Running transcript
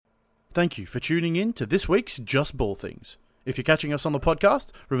Thank you for tuning in to this week's Just Ball Things. If you're catching us on the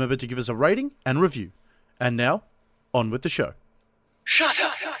podcast, remember to give us a rating and review. And now, on with the show. Shut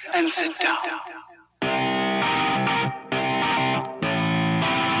up and sit down.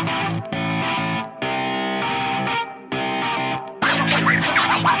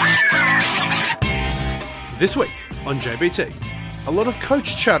 This week on JBT. A lot of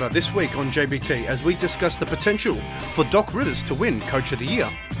coach chatter this week on JBT as we discuss the potential for Doc Rivers to win Coach of the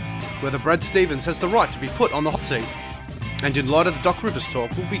Year, whether Brad Stevens has the right to be put on the hot seat, and in light of the Doc Rivers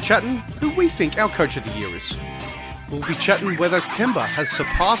talk, we'll be chatting who we think our Coach of the Year is. We'll be chatting whether Kemba has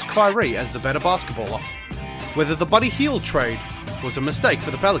surpassed Kyrie as the better basketballer, whether the Buddy Hield trade was a mistake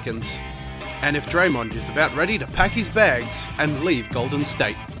for the Pelicans, and if Draymond is about ready to pack his bags and leave Golden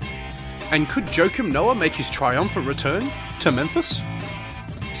State. And could Joakim Noah make his triumphant return to Memphis?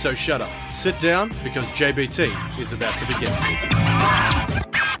 So shut up, sit down, because JBT is about to begin.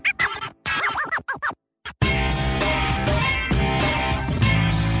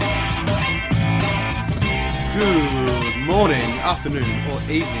 Good morning, afternoon, or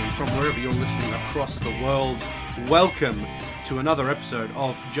evening from wherever you're listening across the world. Welcome to another episode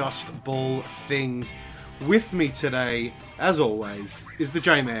of Just Ball Things. With me today, as always, is the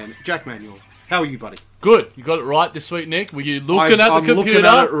J-Man, Jack Manuel. How are you, buddy? Good. You got it right this week, Nick. Were you looking at the computer? I'm looking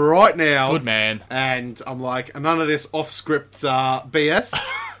at it right now. Good man. And I'm like, none of this off-script BS.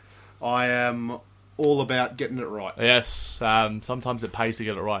 I am all about getting it right. Yes. Sometimes it pays to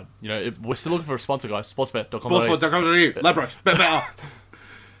get it right. You know, we're still looking for a sponsor, guys. Sportsbet.com. Sportsbet.com.au. Ladbrokes. Bet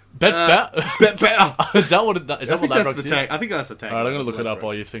better. Bet better. Is that what Ladbrokes is? I think that's the tag. Alright, I'm going to look it up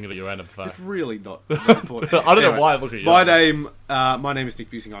while you're thinking at your random phone. It's really not important. I don't know why I'm looking at you. My name is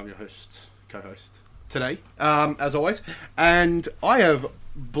Nick Busing. I'm your co-host today, as always. And I have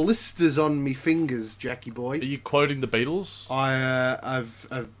blisters on me fingers, Jackie boy. Are you quoting the Beatles? I've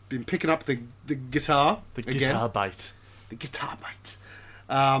been picking up the guitar again. Guitar bait. The guitar bait.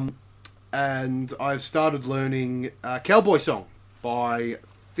 And I've started learning Cowboy Song by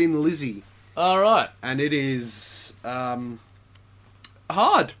Thin Lizzy. Alright. And it is hard.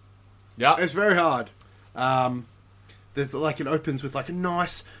 Yeah. It's very hard. There's like, it opens with like a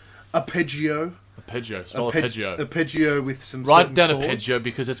nice arpeggio. Spell Appeggio. Arpeggio with some Write down chords. Appeggio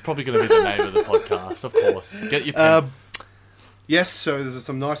because it's probably going to be the name of the podcast, of course. Get your pen. Yes, so there's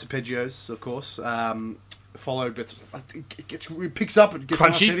some nice arpeggios, of course. Followed, but it picks up. It gets crunchy.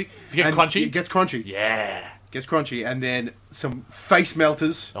 Nice heavy. Does it get crunchy? It gets crunchy. Yeah. Gets crunchy, and then some face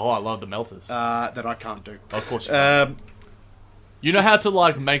melters. Oh, I love the melters. That I can't do. Of course you can. You know how to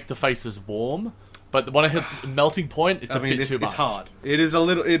like make the faces warm, but when it hits melting point, it's a bit too much. It's hard. It is a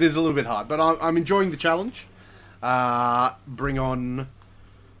little bit hard, but I'm enjoying the challenge. Bring on,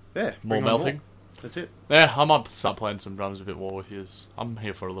 more melting. That's it. Yeah, I might start playing some drums a bit more with you. I'm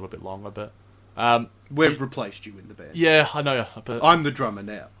here for a little bit longer, but we've replaced you in the band. Yeah, I know. But I'm the drummer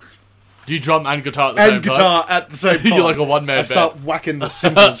now. Do you drum and guitar at the same time? And guitar at the same time. You're like a one-man band. I start whacking the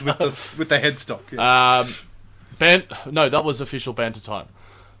cymbals with the headstock. Yes. No, that was official banter time.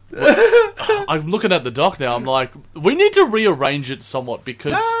 I'm looking at the doc now. I'm like, we need to rearrange it somewhat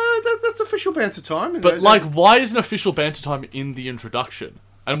because that's official banter time. But like, why isn't official banter time in the introduction?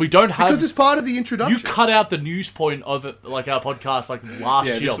 And we don't have... Because it's part of the introduction. You cut out the news point of it, like our podcast, like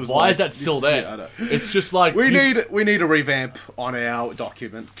last year. Why is that still there? I know. It's just like... We need a revamp on our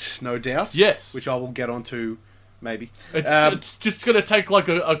document, no doubt. Yes. Which I will get onto, maybe. It's just going to take like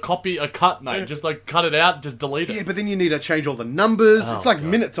a cut, mate. Just like cut it out, just delete it. Yeah, but then you need to change all the numbers. It's like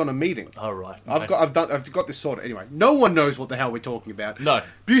minutes on a meeting. Oh, right. I've got this sorted. Anyway, no one knows what the hell we're talking about. No.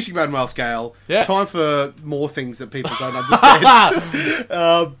 Busey Manuel scale. Yeah. Time for more things that people don't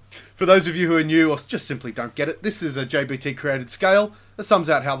understand. For those of you who are new or just simply don't get it, this is a JBT created scale that sums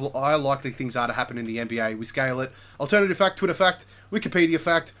out how likely things are to happen in the NBA. We scale it alternative fact, Twitter fact, Wikipedia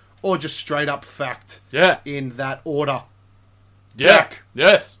fact, or just straight up fact. Yeah. In that order. Yeah. Jack.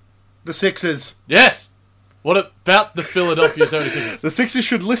 Yes. The Sixers. Yes. What about the Philadelphia 76ers? The Sixers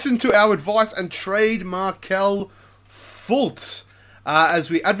should listen to our advice and trade Markelle Fultz,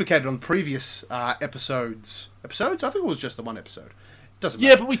 as we advocated on previous episodes. Episodes? I think it was just the one episode. Doesn't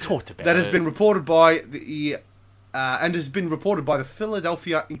matter. Yeah, but we talked about that it. has been reported by the the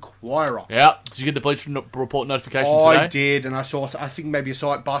Philadelphia Inquirer. Yeah. Did you get the Bleacher Report notification today? I did, and I think maybe I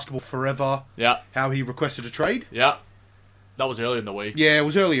saw it Basketball Forever. Yeah. How he requested a trade. Yeah. That was earlier in the week. Yeah, it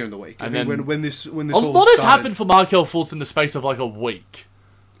was earlier in the week. And I think when this a all lot has started. happened for Markelle Fultz in the space of like a week.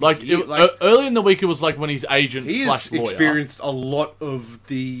 Early in the week, it was like when his agent he / has lawyer experienced a lot of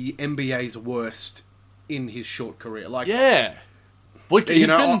the NBA's worst in his short career. Like, yeah.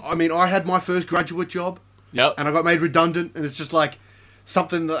 I mean, I had my first graduate job. Yep. And I got made redundant, and it's just like,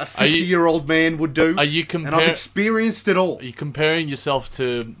 something that a 50-year-old man would do. Are you and I've experienced it all. Are you comparing yourself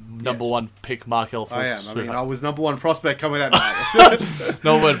to number one pick Markel Fultz? I am. I mean, I was number one prospect coming out of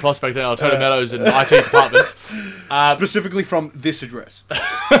Number one prospect in Altona Meadows in the IT department. Specifically from this address.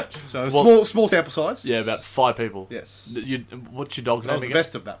 So small sample size. Yeah, about 5 people. Yes. What's your dog's I name was the again?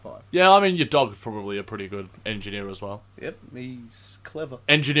 best of that 5. Yeah, I mean, your dog's probably a pretty good engineer as well. Yep, he's clever.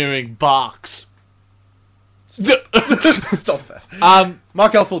 Engineering barks. Stop that.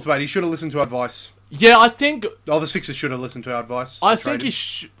 Markel Fultz, mate, he should have listened to our advice. Yeah, I think... The Sixers should have listened to our advice. I think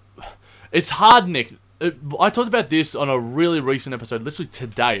it's hard, Nick. I talked about this on a really recent episode,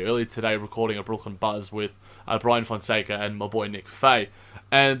 literally earlier today, recording a Brooklyn Buzz with Brian Fonseca and my boy Nick Fay.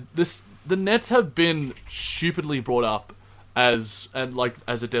 And the Nets have been stupidly brought up as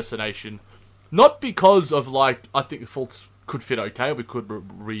a destination. Not because of, I think Fultz could fit okay, we could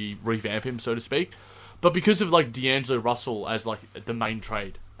revamp him, so to speak. But because of, D'Angelo Russell as, the main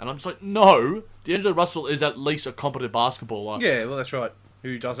trade. And I'm just like, no, D'Angelo Russell is at least a competent basketballer. Yeah, well, that's right.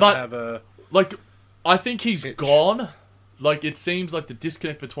 Who doesn't have a... I think he's gone. It seems like the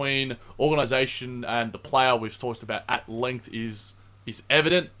disconnect between organisation and the player we've talked about at length is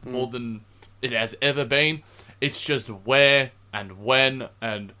evident more than it has ever been. It's just where and when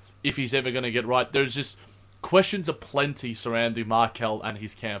and if he's ever going to get right. There's just questions aplenty surrounding Markel and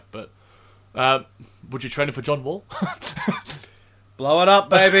his camp, but... would you trade him for John Wall? Blow it up,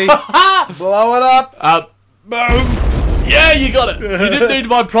 baby. Blow it up. Boom. Yeah, you got it. You didn't need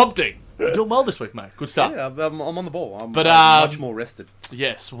my prompting. You're doing well this week, mate. Good start. Yeah, I'm on the ball. I'm much more rested.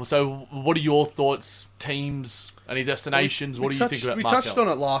 Yes. So, what are your thoughts? Teams? Any destinations? What do you think about Markel? We touched on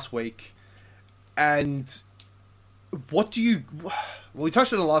it last week, and what do you... Well, we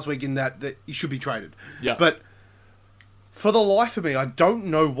touched on it last week in that he should be traded. Yeah. But... For the life of me, I don't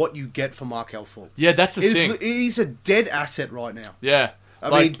know what you get for Markel Fultz. Yeah, that's the thing. He's a dead asset right now. Yeah.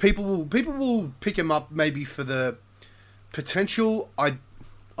 I mean, people will pick him up maybe for the potential. I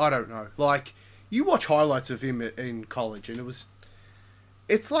don't know. You watch highlights of him in college, and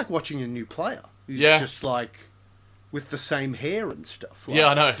it's like watching a new player. He's just with the same hair and stuff. Yeah,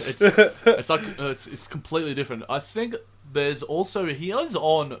 I know. It's completely different. I think there's also he is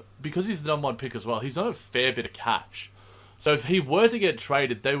on because he's the number one pick as well. He's on a fair bit of cash. So if he were to get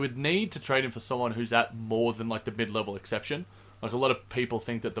traded, they would need to trade him for someone who's at more than the mid-level exception. A lot of people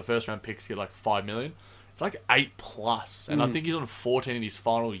think that the first-round picks get $5 million. It's $8+, and I think he's on 14 in his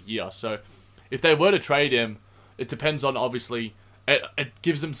final year. So if they were to trade him, it depends on obviously. It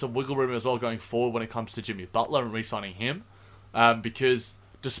gives them some wiggle room as well going forward when it comes to Jimmy Butler and re-signing him, because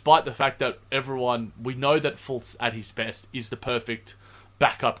despite the fact that we know that Fultz at his best is the perfect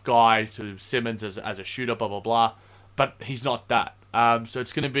backup guy to Simmons as a shooter, blah blah blah. But he's not that. So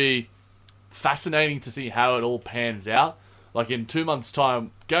it's going to be fascinating to see how it all pans out. In 2 months'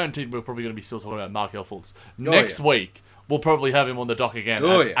 time, guaranteed we're probably going to be still talking about Markel Fultz. Next week, we'll probably have him on the dock again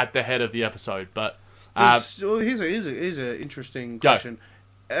at the head of the episode. But here's an interesting question.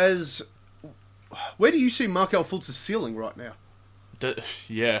 Where do you see Markel Fultz's ceiling right now? It's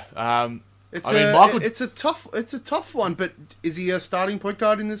a tough one, but is he a starting point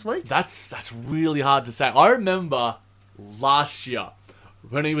guard in this league? That's really hard to say. I remember last year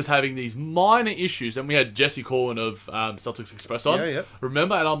when he was having these minor issues, and we had Jesse Corwin of Celtics Express on. Yeah.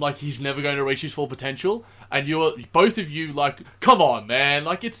 Remember? And I'm like, he's never going to reach his full potential. And both of you come on, man!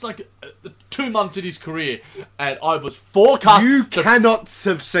 It's 2 months in his career, and I was forecasting. You cannot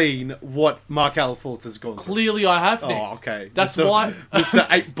have seen what Markel Fultz has gone through. Clearly, I have. Nick. Oh, okay. That's why Mr.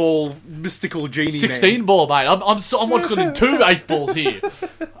 8-ball mystical genie. 16-ball, mate. I'm watching 2 8-balls here.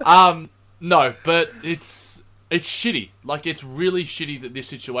 No, but it's shitty. It's really shitty that this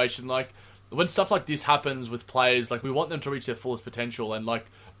situation, when stuff like this happens with players, we want them to reach their fullest potential and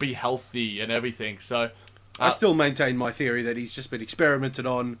be healthy and everything. So I still maintain my theory that he's just been experimented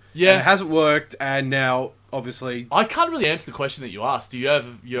on. Yeah, and it hasn't worked, and now obviously I can't really answer the question that you asked. Do you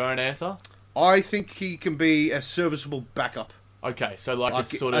have your own answer? I think he can be a serviceable backup. Okay, so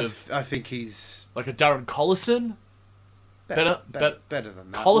it's sort of I think he's like a Darren Collison. Better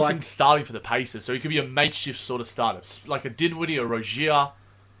than that. Collison's starting for the Pacers, so he could be a makeshift sort of starter, like a Dinwiddie or Rozier.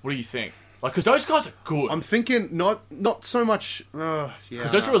 What do you think? Because those guys are good. I'm thinking not so much.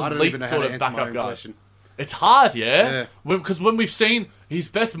 Because those are elite sort of backup guys. It's hard, yeah. Because when we've seen his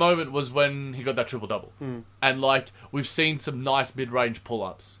best moment was when he got that triple double, and we've seen some nice mid-range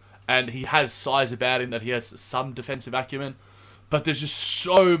pull-ups, and he has size about him that he has some defensive acumen, but there's just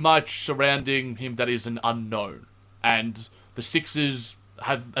so much surrounding him that is an unknown, and the Sixers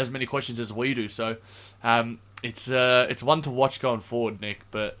have as many questions as we do. So it's one to watch going forward, Nick.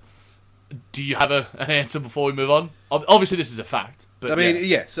 But do you have an answer before we move on? Obviously, this is a fact. But I mean,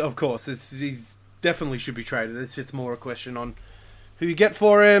 yes, of course. He's definitely should be traded. It's just more a question on who you get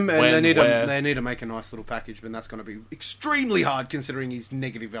for him, and When, they need to make a nice little package, but that's going to be extremely hard considering his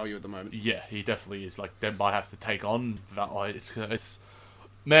negative value at the moment. yeah, he definitely is. Like, they might have to take on that.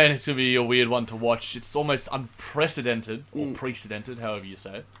 Man, it's going to be a weird one to watch. It's almost unprecedented, or precedented, however you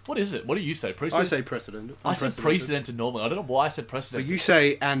say it. What is it? What do you say? I say precedent. I said precedented normally. I don't know why I said precedented. But you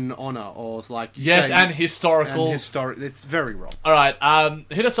say an honour, or like... Yes, and historical. It's very wrong. Alright,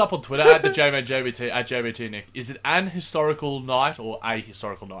 hit us up on Twitter, at the JManJBT, at JBTNick. Is it an historical night, or a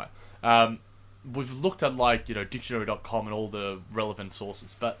historical night? We've looked at, dictionary.com and all the relevant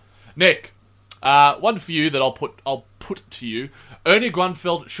sources. But, Nick, one for you that I'll put to you. Ernie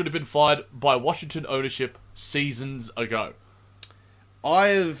Grunfeld should have been fired by Washington ownership seasons ago.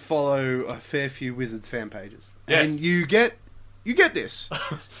 I follow a fair few Wizards fan pages. Yes. And you get this.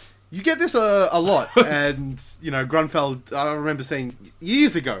 You get this a lot. And, Grunfeld, I remember seeing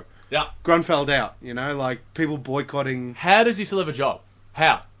years ago, Yeah. Grunfeld out, people boycotting. How does he still have a job?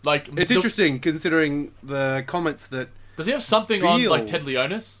 How? It's interesting considering the comments that... Does he have something on, Ted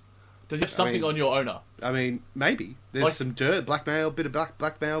Leonis? Does he have something on your owner? I mean, maybe. There's some dirt, bit of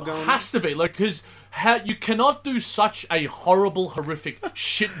blackmail going on. Has to be, because you cannot do such a horrible, horrific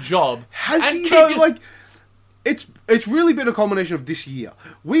shit job. Has he, though? It's really been a combination of this year.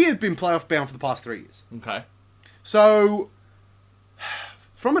 We have been playoff bound for the past 3 years. Okay. So,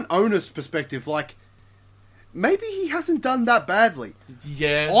 from an owner's perspective, maybe he hasn't done that badly.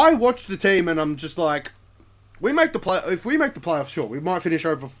 Yeah. I watched the team and I'm just like, if we make the playoffs, sure, we might finish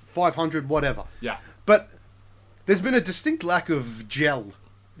over 500, whatever. Yeah. But there's been a distinct lack of gel.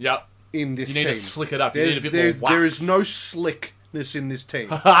 Yep. In this team. You need to slick it up. You need a bit more wax. There is no slickness in this team.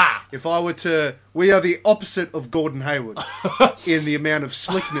 If I were to... We are the opposite of Gordon Hayward in the amount of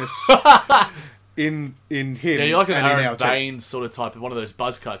slickness in him. Yeah, you're like an and in Aaron our team. Baines sort of type, one of those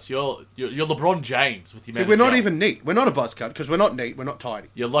buzz cuts. You're LeBron James with the amount See, we're of not gel. even neat. We're not a buzz cut because we're not neat. We're not tidy.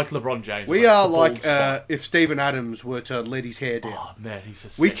 You're like LeBron James. We are the like bald spot. if Steven Adams were to let his hair down. Oh, man, he's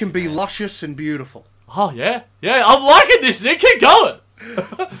a We sexy can be man. luscious and beautiful. Oh, yeah? Yeah, I'm liking this, Nick. Keep going.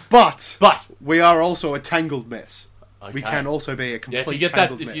 But But... we are also a tangled mess. Okay. We can also be a Yeah, complete if you get that,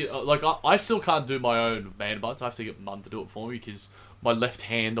 tangled mess. I still can't do my own man buns. I have to get Mum to do it for me because my left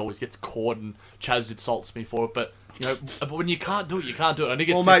hand always gets caught and Chaz insults me for it. But but when you can't do it, you can't do it. I think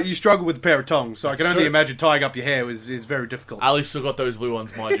it's Well, mate, you struggle with a pair of tongs, so I can only true. imagine tying up your hair is very difficult. Ali still got those blue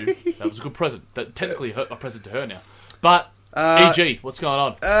ones, mind you. That was a good present. That technically a present to her now. But EG, what's going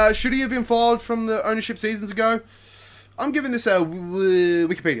on? Should he have been fired from the ownership seasons ago? I'm giving this a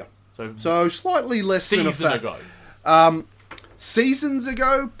Wikipedia. So slightly less than a fact. ago. Seasons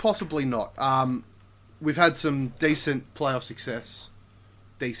ago, possibly not. We've had some decent playoff success.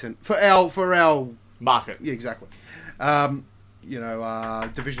 Decent for our Market. Yeah, exactly.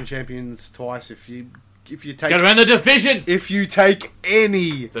 Division champions twice. If you take Get around the divisions! if you take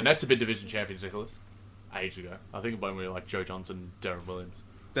any, The Nets have been division champions, Nicholas. Ages ago. I think when we were like Joe Johnson, Darren Williams.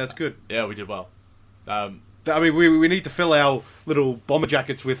 that's good. Yeah, we did well. I mean, we need to fill our little bomber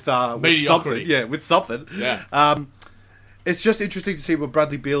jackets with Mediocrity. something. Yeah, with something. Yeah. It's just interesting to see what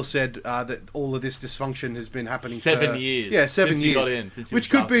Bradley Beal said, that all of this dysfunction has been happening 7 for... years. Yeah, 7 since years. He got in, since he which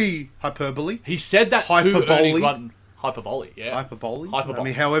was could drafted. be hyperbole. He said that to Hyperbole. Ernie Grunton. Hyperbole, yeah. Hyperbole? Hyperbole. I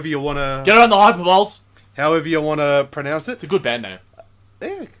mean, however you want Get to... around the Hyperboles. However you want to pronounce it. It's a good band name.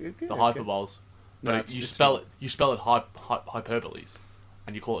 Yeah, The Hyperboles. No, But you spell it hyperboles.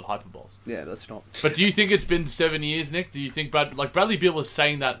 And you call it hyperboles. Yeah, that's not... But do you think it's been 7 years, Nick? Do you think Bradley Beal was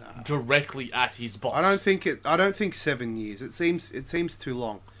saying that directly at his boss? I don't think 7 years. It seems too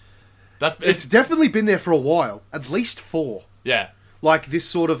long. It's definitely been there for a while. At least 4. yeah. Like this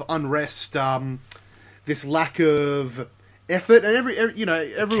sort of unrest, this lack of effort, and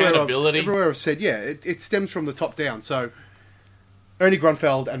everywhere I've said, yeah, it stems from the top down. So Ernie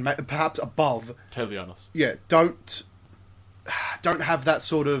Grunfeld and perhaps above, Totally honest. yeah, don't have that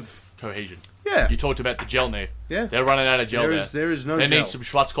sort of Cohesion. Yeah. You talked about the gel now. Yeah. They're running out of gel There is no They gel. need some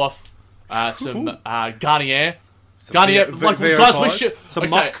Schwarzkopf, some Garnier. Some Garnier, VO5, guys, we should... some okay,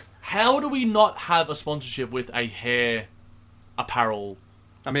 muck. how do we not have a sponsorship with a hair apparel?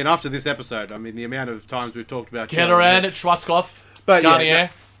 I mean, after this episode, the amount of times we've talked about Get gel, around it, Schwarzkopf, but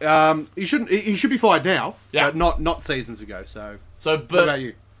Garnier. Yeah, he should be fired now, Yeah. but not seasons ago. So, But what about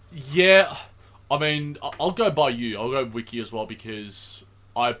you? Yeah, I'll go by you. I'll go Wiki as well because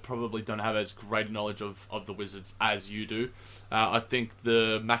I probably don't have as great knowledge of the Wizards as you do. I think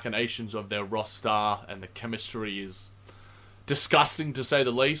the machinations of their roster and the chemistry is disgusting to say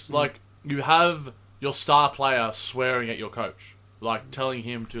the least. Like, you have your star player swearing at your coach, like telling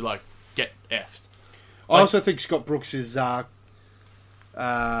him to get effed. I also think Scott Brooks is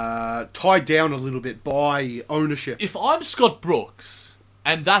tied down a little bit by ownership. If I'm Scott Brooks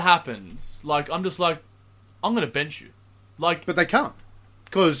and that happens, like, I'm just like, I'm going to bench you. Like, But they can't.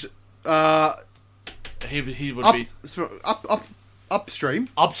 Because he would be... Upstream.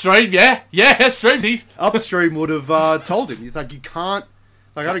 Upstream, yeah. Yeah, streamsies. Upstream would have told him. He's like, you can't...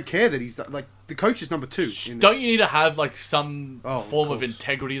 Like, I don't care that he's... Like, the coach is number 2 in this. Don't you need to have, like, some form of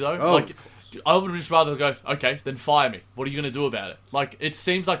integrity, though? Oh, like, I would just rather go, okay, then fire me. What are you going to do about it? Like, it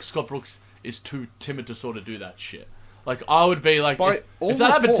seems like Scott Brooks is too timid to sort of do that shit. Like, I would be like, if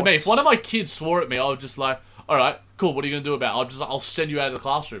that happened to me, if one of my kids swore at me, I would just like, alright, cool, what are you going to do about it? I'll send you out of the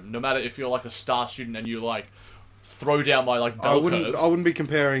classroom, no matter if you're like a star student and you like, throw down my like bell curve. I wouldn't be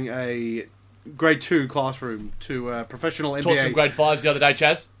comparing a grade 2 classroom to a professional NBA... Taught some grade 5s the other day,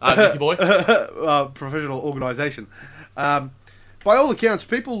 Chaz. Nicky boy. Professional organisation. By all accounts,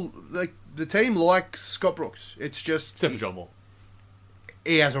 people... like. The team likes Scott Brooks. It's just... Except for John Wall.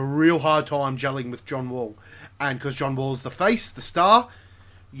 He has a real hard time gelling with John Wall. And because John Wall's the face, the star,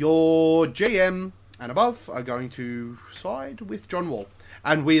 your GM and above are going to side with John Wall.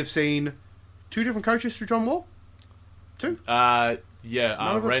 And we have seen 2 different coaches through John Wall. 2.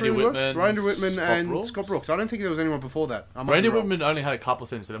 Yeah, Randy Whitman. Randy Whitman and Scott Brooks. I don't think there was anyone before that. Randy Whitman only had a couple of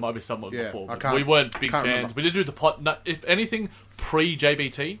seasons, so there might be someone before. We weren't big fans. Remember. We did do the pot. No, if anything,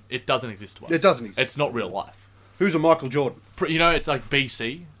 pre-JBT, it doesn't exist to us. It doesn't exist. It's not real life. Who's a Michael Jordan? You know, it's like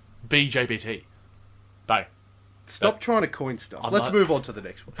BC, BJBT. Bang. Stop trying to coin stuff. Let's move on to the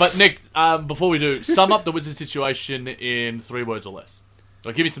next one. But Nick, before we do, sum up the Wizards situation in 3 words or less.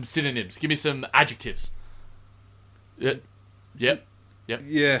 Like, give me some synonyms. Give me some adjectives. Yep.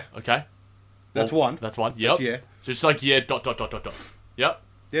 Yeah. Okay. That's one. That's one. Yep. That's So it's like dot. Yep.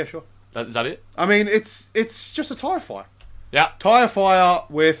 Yeah, sure. Is that it? I mean, it's just a tyre fire. Yeah. Tyre fire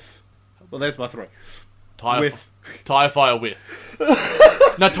with... Well, there's my 3. Tyre fire with.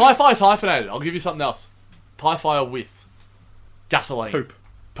 No, tyre fire's hyphenated. I'll give you something else. Tyre fire with. Gasoline.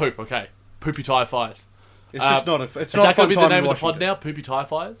 Poop, okay. Poopy tyre fires. It's just not a... It's is not that a fun going to be the time name in of the pod Washington. now? Poopy tyre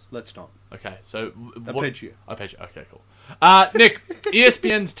fires? Let's not. Okay, so... Appeggio. Appeggio, okay, cool. Nick,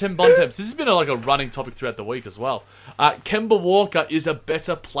 ESPN's Tim Bontemps. This has been a running topic throughout the week as well. Kemba Walker is a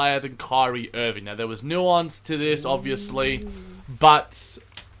better player than Kyrie Irving. Now, there was nuance to this, obviously, but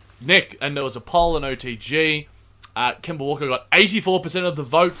Nick, and there was a poll on OTG, Kemba Walker got 84% of the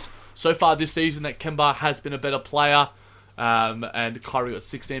votes so far this season that Kemba has been a better player, and Kyrie got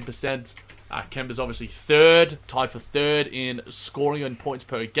 16%. Kemba's obviously tied for third in scoring and points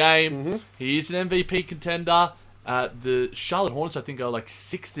per game. Mm-hmm. He is an MVP contender. The Charlotte Hornets, I think, are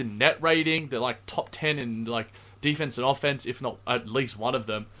 6th in net rating. They're top 10 in defense and offense, if not at least one of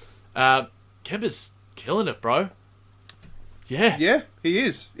them. Kemba's killing it, bro. Yeah. Yeah, he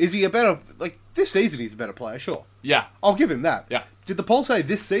is. Is he a better... this season he's a better player, sure. Yeah. I'll give him that. Yeah. Did the poll say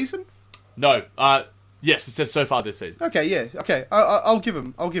this season? No. Yes, it said so far this season. Okay, yeah. Okay, I'll give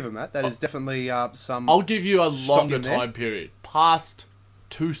him that. That is definitely some... I'll give you a longer time period. Past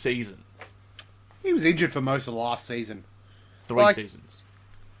 2 seasons. He was injured for most of last season. 3 seasons.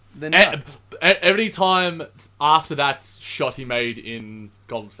 Then every time after that shot he made in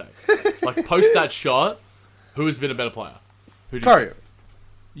Golden State. Post that shot, who has been a better player? Kyrie.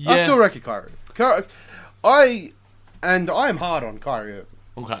 Yeah. I still reckon Kyrie. I am hard on Kyrie.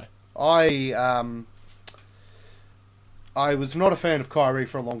 Okay. I was not a fan of Kyrie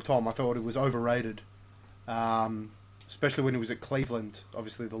for a long time. I thought it was overrated. Especially when he was at Cleveland.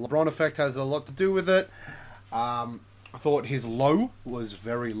 Obviously, the LeBron effect has a lot to do with it. I thought his low was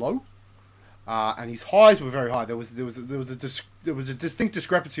very low, and his highs were very high. There was a distinct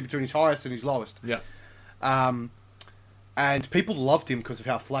discrepancy between his highest and his lowest. Yeah. And people loved him because of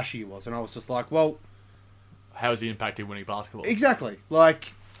how flashy he was, and I was just like, well, how is he impacting winning basketball? Exactly.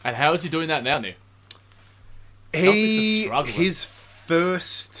 And how is he doing that now, Nick? His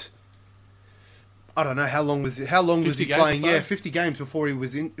first... I don't know how long was he playing? Yeah, 50 games before he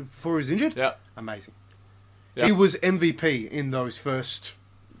was injured. Yeah, amazing. Yeah. He was MVP in those first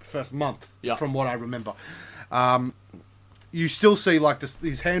month, from what I remember. You still see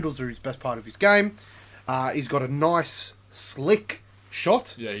these handles are his best part of his game. He's got a nice, slick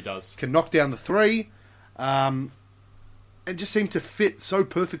shot. Yeah, he does. Can knock down the 3, and just seemed to fit so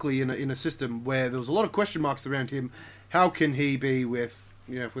perfectly in a system where there was a lot of question marks around him. How can he be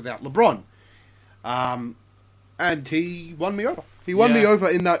without LeBron? And he won me over. He won me over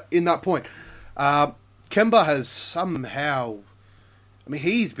in that point. Kemba has somehow... I mean,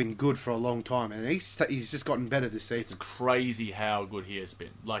 he's been good for a long time, and he's just gotten better this season. It's crazy how good he has been.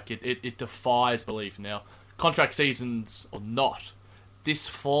 It defies belief now. Contract seasons or not, this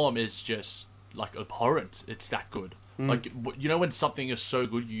form is just, abhorrent. It's that good. Like, you know when something is so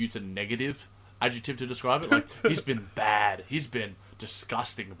good, you use a negative adjective to describe it? Like, he's been bad. He's been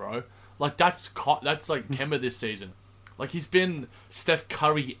disgusting, bro. Like, that's like Kemba this season. Like, he's been Steph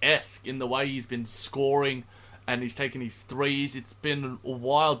Curry-esque in the way he's been scoring and he's taken his threes. It's been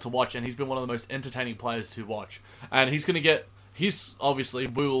wild to watch, and he's been one of the most entertaining players to watch. And he's going to get... He's obviously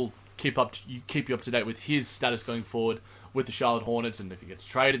will keep you up to date with his status going forward with the Charlotte Hornets, and if he gets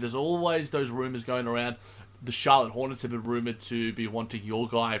traded, there's always those rumours going around. The Charlotte Hornets have been rumoured to be wanting your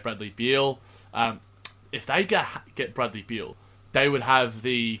guy, Bradley Beal. If they get Bradley Beal, they would have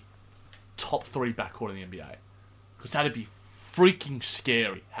the top 3 backcourt in the NBA. Because that'd be freaking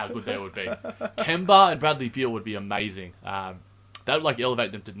scary how good they would be. Kemba and Bradley Beal would be amazing. That would like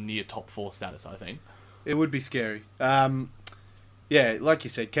elevate them to near top 4 status, I think. It would be scary. Yeah, like you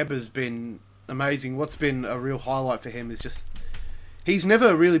said, Kemba's been amazing. What's been a real highlight for him is just... He's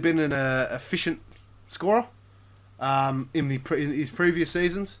never really been an efficient scorer in his previous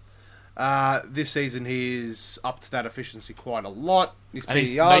seasons. This season, he is up to that efficiency quite a lot. His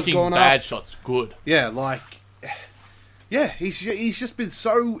he's PER's making gone bad up. shots good. Yeah, like... Yeah, he's just been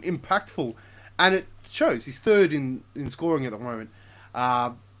so impactful. And it shows. He's third in scoring at the moment.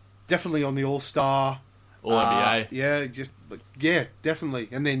 Definitely on the All-Star... All-NBA. Yeah, definitely.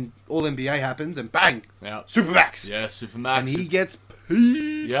 And then All-NBA happens, and bang! Yep. Supermax! Yeah, Supermax. And he gets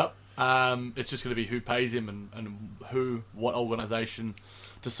paid! Yep. It's just going to be who pays him and what organisation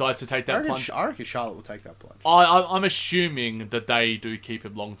decides to take that plunge. I reckon Charlotte will take that plunge. I'm assuming that they do keep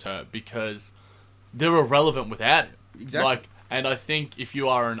him long term because they're irrelevant without him. Exactly. And I think if you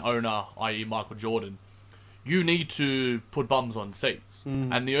are an owner, i.e. Michael Jordan, you need to put bums on seats.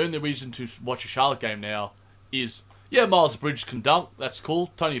 And the only reason to watch a Charlotte game now is, Miles Bridges can dunk, that's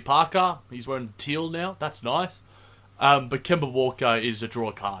cool. Tony Parker, he's wearing teal now, that's nice. But Kemba Walker is a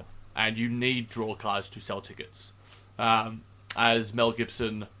draw card, and you need draw cards to sell tickets. As Mel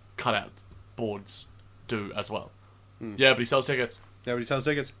Gibson cutout boards do as well. Yeah, but he sells tickets. Yeah, but he sells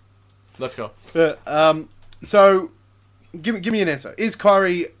tickets. Let's go. So, give me an answer. Is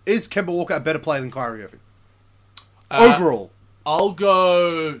Kemba Walker a better player than Kyrie Irving? Overall. I'll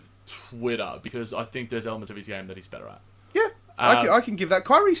go Twitter, because I think there's elements of his game that he's better at. Yeah, I can give that.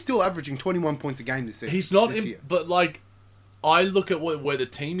 Kyrie's still averaging 21 points a game this season. He's not, but like, I look at where the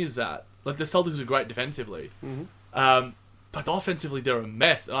team is at. Like, the Celtics are great defensively. But offensively, they're a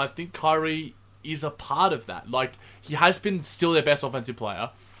mess. And I think Kyrie is a part of that. Like, he has been still their best offensive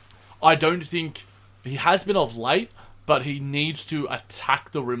player. I don't think he has been of late, but he needs to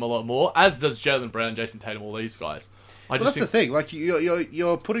attack the rim a lot more, as does Jaylen Brown, Jason Tatum, all these guys. That's the thing. Like,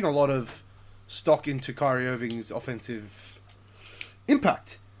 you're putting a lot of stock into Kyrie Irving's offensive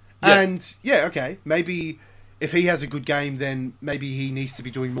impact. Yeah. And, okay, maybe if he has a good game, then maybe he needs to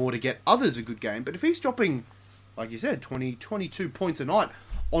be doing more to get others a good game. But if he's dropping, like you said, 22 points a night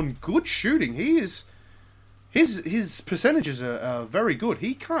on good shooting, his percentages are very good.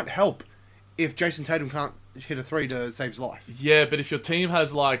 He can't help if Jason Tatum can't hit a 3 to save his life. Yeah, but if your team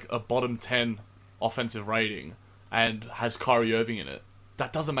has like a bottom 10 offensive rating and has Kyrie Irving in it,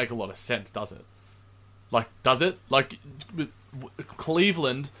 that doesn't make a lot of sense, does it? Like, does it? Like,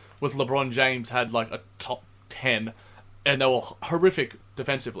 Cleveland with LeBron James had like a top 10 and they were horrific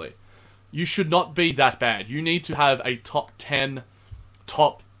defensively. You should not be that bad. You need to have a top 10,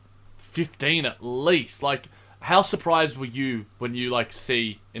 top 15 at least. Like, how surprised were you when you like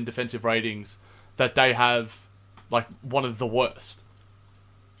see in defensive ratings that they have like one of the worst?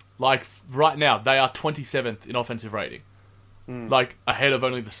 Like, right now, they are 27th in offensive rating. Like, ahead of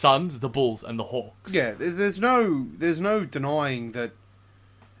only the Suns, the Bulls, and the Hawks. Yeah, there's no denying that.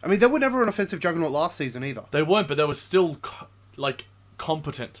 I mean, they were never an offensive juggernaut last season either. They weren't, but they were still,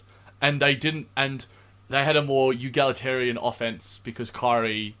 competent. And they didn't, and they had a more egalitarian offense because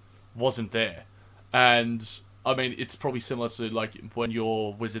Kyrie wasn't there. And, I mean, it's probably similar to, like, when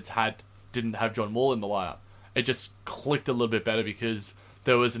your Wizards didn't have John Wall in the lineup. It just clicked a little bit better because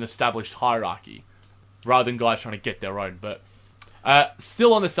there was an established hierarchy rather than guys trying to get their own. But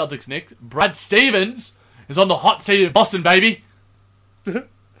still on the Celtics, Nick, Brad Stevens is on the hot seat in Boston, baby.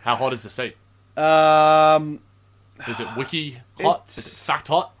 How hot is the seat? Is it wiki hot? Is it fact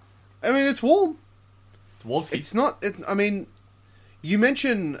hot? I mean, it's warm. It's warm. It's not... I mean, you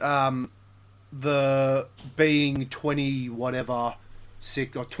mentioned the being 20 whatever,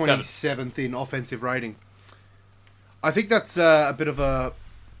 6th or 27th in offensive rating. I think that's a bit of a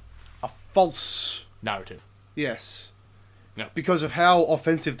false narrative. Yes. Yeah. Because of how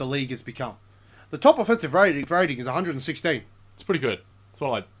offensive the league has become. The top offensive rating is 116. It's pretty good. It's one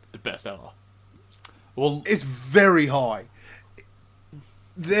of like the best ever. Well, it's very high.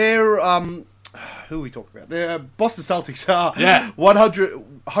 They're who are we talking about? The Boston Celtics are Yeah.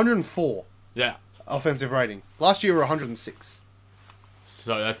 104 Yeah. offensive rating. Last year were 106.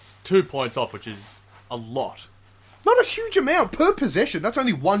 So that's 2 points off, which is a lot. Not a huge amount per possession. That's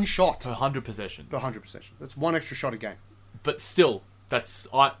only one shot Per 100 possessions. per 100 possessions. That's one extra shot a game. But still, that's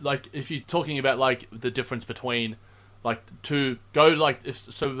like if you're talking about like the difference between like who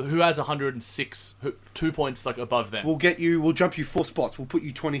has 106, 2 points like above them. We'll jump you 4 spots. We'll put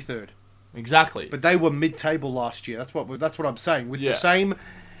you 23rd. Exactly. But they were mid-table last year. That's what I'm saying. With Yeah. the same,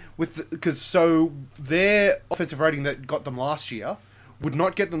 because their offensive rating that got them last year would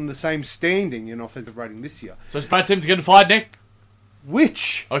not get them the same standing in offensive rating this year. So is Brad Stevens getting fired, Nick?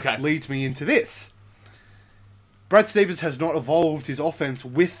 Which Okay. leads me into this. Brad Stevens has not evolved his offense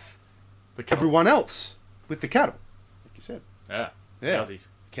with everyone else, with the cattle, like you said. Yeah. Yeah. Cowsies.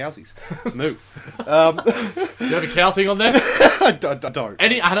 Cowsies. Moo. Do you have a cow thing on there? I don't.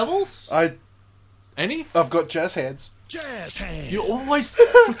 Any animals? Any? I've got jazz hands. Jazz hands. You always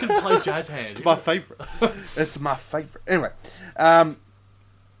freaking play jazz hands. It's my favourite. It's my favourite. Anyway,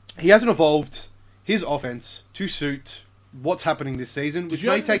 he hasn't evolved his offense to suit what's happening this season, which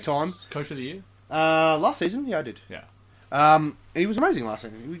may take time. Coach of the year? Last season, yeah, I did. Yeah. He was amazing last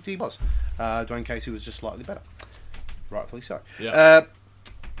season. He was. Dwayne Casey was just slightly better. Rightfully so. Yeah.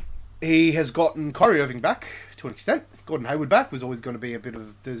 He has gotten Kyrie Irving back to an extent. Gordon Hayward back was always going to be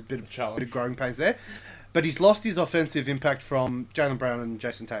there's a bit of challenge. Bit of growing pains there. But he's lost his offensive impact from Jaylen Brown and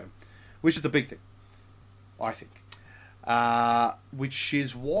Jason Tatum, which is the big thing, I think. Which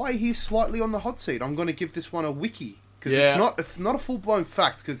is why he's slightly on the hot seat. I'm going to give this one a wiki because it's not a full blown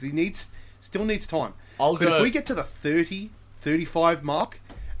fact because he still needs time. But if we get to the 30, 35 mark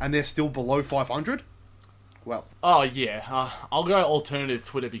and they're still below 500, well. Oh, yeah. I'll go alternative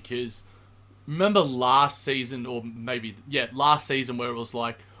Twitter because remember last season last season where it was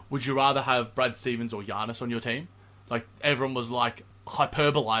like, would you rather have Brad Stevens or Giannis on your team? Like, everyone was like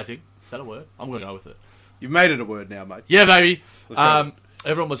hyperbolizing. Is that a word? I'm going to go with it. You've made it a word now, mate. Yeah, baby.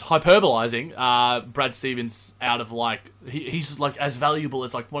 Everyone was hyperbolizing Brad Stevens out of like he's like as valuable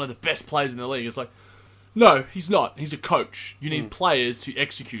as like one of the best players in the league. It's like, no, he's not. He's a coach. You need players to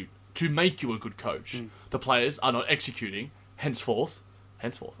execute to make you a good coach. The players are not executing. Henceforth,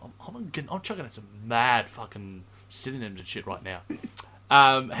 I'm chucking at some mad fucking synonyms and shit right now.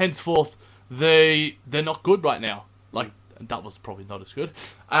 Henceforth, they're not good right now. Like that was probably not as good.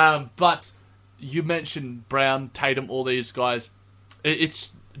 But you mentioned Brown, Tatum, all these guys.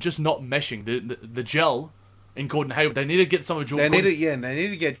 It's just not meshing. The gel in Gordon Hayward. They need to get some of Jordan. They need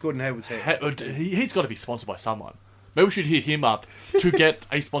to get Gordon Hayward's hair. He's got to be sponsored by someone. Maybe we should hit him up to get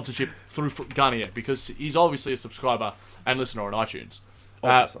a sponsorship through Garnier because he's obviously a subscriber and listener on iTunes.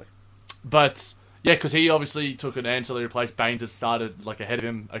 Obviously. But yeah, because he obviously took an ancillary place. Baines has started like ahead of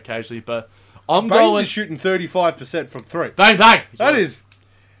him occasionally, but Baines is shooting 35% from 3. Bang bang.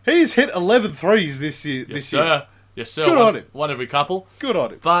 He's hit 11 threes this year. Yes, sir. Good on him. One every couple. Good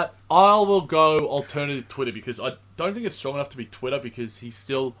on him. But I will go alternative Twitter because I don't think it's strong enough to be Twitter because he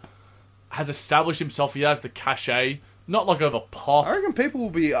still has established himself. He has the cachet, not like over pop. I reckon people will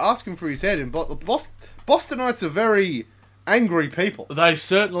be asking for his head, and Bostonites are very angry people. They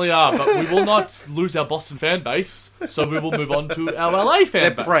certainly are, but we will not lose our Boston fan base, so we will move on to our LA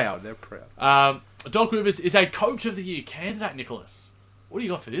fan base. They're proud. Doc Rivers is a Coach of the Year candidate, Nicholas. What do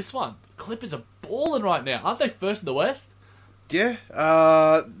you got for this one? Clippers are balling right now. Aren't they first in the West? Yeah,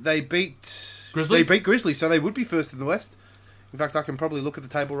 they beat Grizzlies? They beat Grizzlies, so they would be first in the West. In fact, I can probably look at the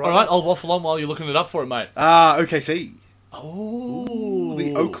table right now. All right, I'll waffle on while you're looking it up for it, mate. OKC. Oh.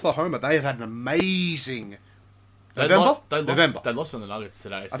 The Oklahoma. They have had an amazing November. November. They lost on the Nuggets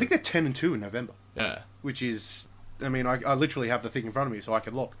today. So. I think they're 10-2 in November. Yeah. Which is, I mean, I literally have the thing in front of me so I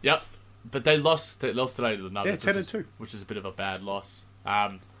can look. Yep. But they lost today to the Nuggets. Yeah, 10-2. Which is a bit of a bad loss.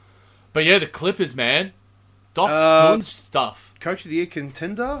 But yeah, the Clippers, man. Doc's doing stuff. Coach of the Year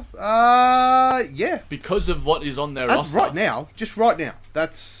contender? Yeah. Because of what is on their roster. Right now. Just right now.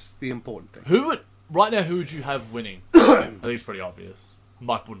 That's the important thing. Who would you have winning? I think it's pretty obvious.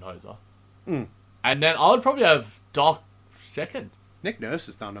 Mike Budenholzer. And then I would probably have Doc second. Nick Nurse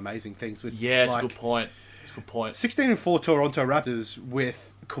has done amazing things with. Yeah, it's a good point. 16-4 Toronto Raptors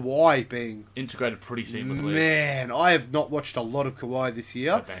with Kawhi being integrated pretty seamlessly. Man, I have not watched a lot of Kawhi this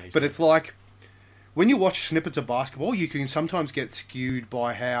year, but it's like when you watch snippets of basketball, you can sometimes get skewed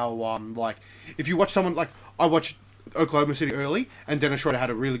by how, like, if you watch someone like I watched Oklahoma City early, and Dennis Schroeder had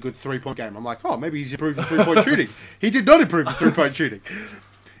a really good 3-point game. I'm like, oh, maybe he's improved his 3-point shooting. He did not improve his 3-point shooting.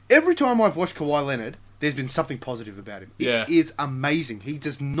 Every time I've watched Kawhi Leonard, there's been something positive about him. It is amazing. He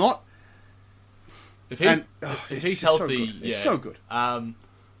does not. If he's healthy, it's so good.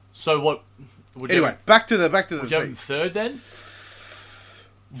 So what? Anyway, back to the would you have him thing. third then?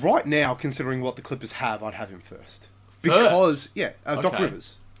 Right now, considering what the Clippers have, I'd have him first. Because, Doc Okay.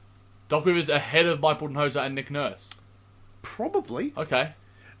 Rivers. Doc Rivers ahead of Mike Budenholzer and Nick Nurse. Probably. Okay.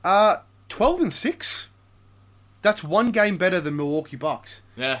 12-6. That's one game better than Milwaukee Bucks.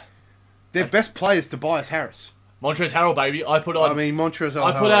 Yeah. Their best player is Tobias Harris. Montrezl Harrell, baby. I put out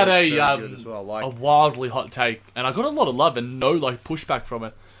well. a wildly hot take, and I got a lot of love and no pushback from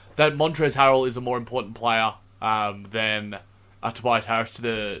it. That Montrezl Harrell is a more important player than Tobias Harris to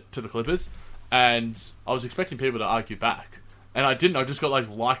the Clippers, and I was expecting people to argue back, and I didn't. I just got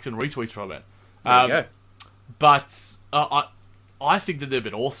likes and retweets from it. There you go. But I think that they've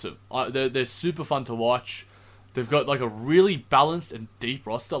been awesome. They're super fun to watch. They've got a really balanced and deep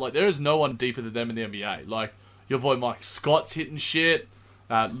roster. There is no one deeper than them in the NBA. Your boy Mike Scott's hitting shit.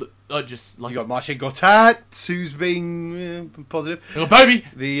 You got Marcin Gortat, who's being positive. You got Baby.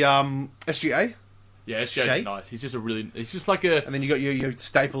 The SGA. Yeah, SGA's nice. He's just like a... And then you got your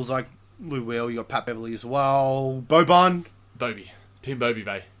staples like Lou Will. You got Pat Beverly as well. Boban. Bobby. Team Bobby,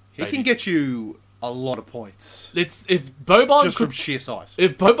 babe. He can get you a lot of points. If Boban just from sheer size.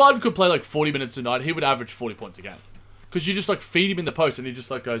 If Boban could play 40 minutes a night, he would average 40 points a game. Because you just feed him in the post and he just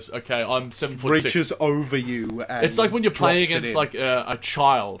goes, okay, I'm 7'6". Reaches over you. And it's like when you're playing against a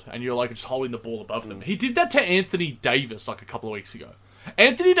child and you're just holding the ball above them. He did that to Anthony Davis a couple of weeks ago.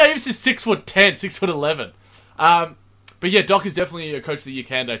 Anthony Davis is 6'10", 6'11". But yeah, Doc is definitely a Coach of the Year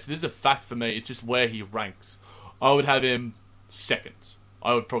candidate. So this is a fact for me. It's just where he ranks. I would have him second.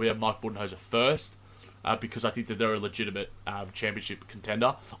 I would probably have Mike Budenholzer first. Because I think that they're a legitimate championship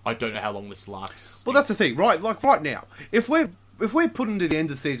contender. I don't know how long this lasts. Well, that's the thing, right? Right now, if we're putting to the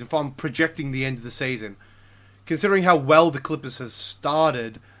end of the season, if I'm projecting the end of the season, considering how well the Clippers have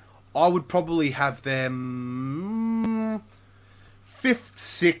started, I would probably have them 5th,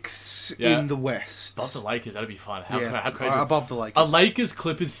 6th in the West. Above the Lakers, that'd be fun. How crazy! Above the Lakers, a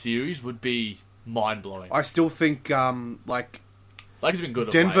Lakers-Clippers series would be mind blowing. I still think Lakers have been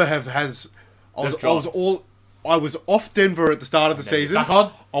good. Denver has. I was off Denver at the start of the season. Back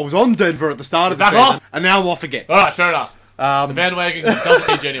on? I was on Denver at the start of the season. And now I'm off again. Alright, fair enough. The bandwagon doesn't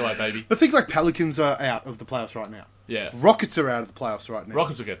age anyway, baby. But things like Pelicans are out of the playoffs right now. Yeah. Rockets are out of the playoffs right now.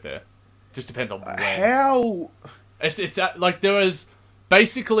 Rockets will get there. Just depends on when. How? It's there is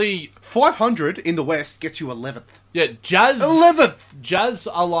basically... 500 in the West gets you 11th. Yeah, Jazz... 11th! Jazz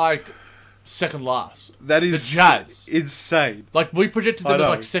are second last. That is the Jazz. Insane. We projected them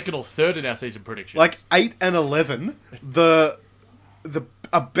as second or third in our season predictions. 8 and 11,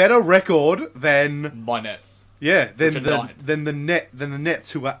 a better record than my Nets. Yeah, than the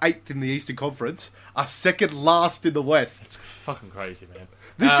Nets, who are 8th in the Eastern Conference, are second last in the West. It's fucking crazy, man.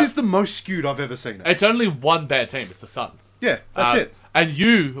 This is the most skewed I've ever seen it. It's only one bad team. It's the Suns. Yeah, that's it. And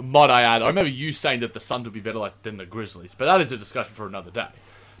you, might I add, I remember you saying that the Suns would be better than the Grizzlies, but that is a discussion for another day.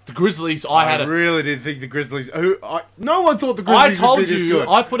 The Grizzlies, I really didn't think the Grizzlies... no one thought the Grizzlies would be this good.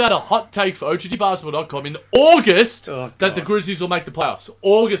 I put out a hot take for OTGBasketball.com in August that the Grizzlies will make the playoffs.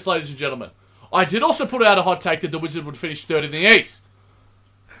 August, ladies and gentlemen. I did also put out a hot take that the Wizards would finish third in the East.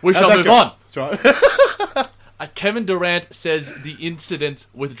 We shall move on. That's right. Kevin Durant says the incident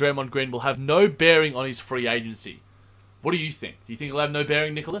with Draymond Green will have no bearing on his free agency. What do you think? Do you think it'll have no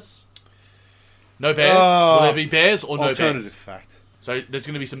bearing, Nicholas? No bears? Will there be bears or no bears? Alternative fact. So there's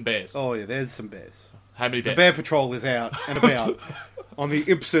going to be some bears. Oh yeah, there's some bears. How many bears? The Bear Patrol is out and about on the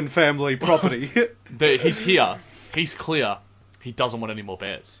Ibsen family property. He's here. He's clear. He doesn't want any more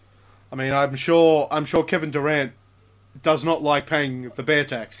bears. I mean, I'm sure Kevin Durant does not like paying the bear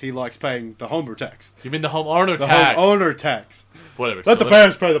tax. He likes paying the homer tax. You mean the homeowner tax? The homeowner tax. Whatever. Let the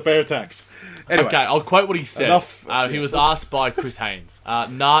bears pay the bear tax. Anyway, okay, I'll quote what he said. He was asked by Chris Haynes.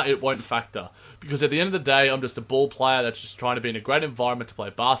 It won't factor. Because at the end of the day, I'm just a ball player that's just trying to be in a great environment to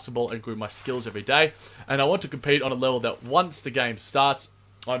play basketball and grow my skills every day. And I want to compete on a level that once the game starts,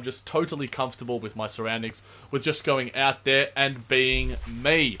 I'm just totally comfortable with my surroundings, with just going out there and being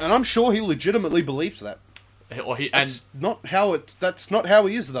me. And I'm sure he legitimately believes that. That's not how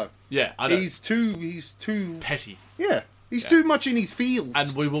he is, though. Yeah, I know. He's too petty. Yeah, he's too much in his feels.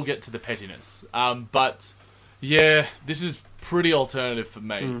 And we will get to the pettiness. But yeah, this is pretty alternative for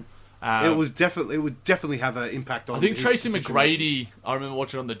me. It would definitely have an impact on. I think Tracy McGrady, I remember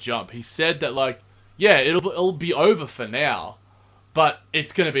watching on The Jump. He said that it'll be over for now, but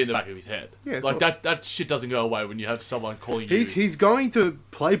it's going to be in the back of his head. Yeah, that shit doesn't go away when you have someone calling you. He's going to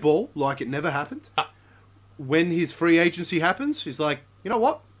play ball like it never happened. When his free agency happens, he's like, you know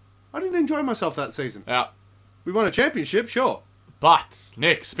what? I didn't enjoy myself that season. Yeah, we won a championship, sure. But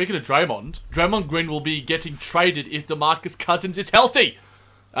Nick, speaking of Draymond Green will be getting traded if DeMarcus Cousins is healthy.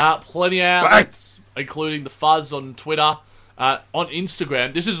 Plenty of outlets, including the Fuzz on Twitter, on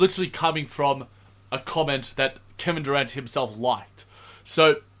Instagram. This is literally coming from a comment that Kevin Durant himself liked.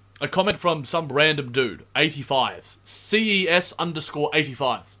 So, a comment from some random dude, 85s,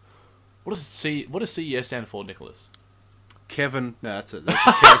 CES_85s. What does CES stand for, Nicholas? Kevin. No, that's it.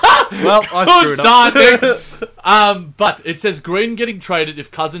 Well, I screwed up. But it says Green getting traded if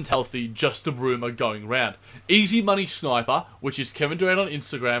Cousins healthy, just a rumour going round. Easy Money Sniper, which is Kevin Durant on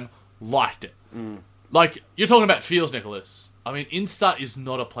Instagram, liked it. Like, you're talking about feels, Nicholas. I mean, Insta is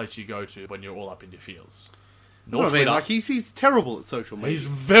not a place you go to when you're all up in your feels. Nor Twitter. Like, he's terrible at social media. He's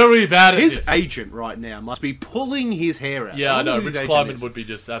very bad at his agent right now must be pulling his hair out. Yeah, I know. Rich Kleiman would be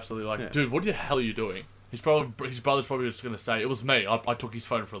just absolutely like, dude, what the hell are you doing? His brother's probably just going to say, it was me. I took his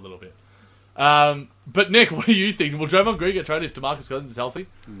phone for a little bit. But Nick, what do you think? Will Draymond Green get traded if DeMarcus Cousins is healthy?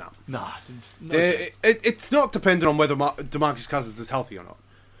 No. It's not dependent on whether DeMarcus Cousins is healthy or not.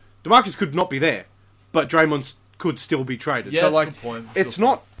 DeMarcus could not be there, but Draymond could still be traded. Yeah, so, like, that's a good point. It's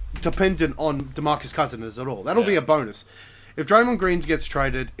not dependent on DeMarcus Cousins at all. That'll be a bonus. If Draymond Green gets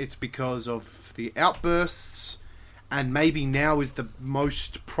traded, it's because of the outbursts, and maybe now is the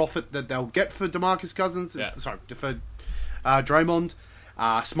most profit that they'll get for DeMarcus Cousins. Yeah. Sorry, for Draymond.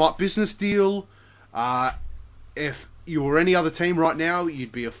 Smart business deal. If you were any other team right now,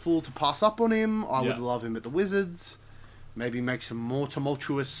 you'd be a fool to pass up on him. I would love him at the Wizards. Maybe make some more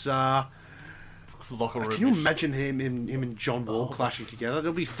tumultuous locker room. Can you imagine him and John Wall clashing together?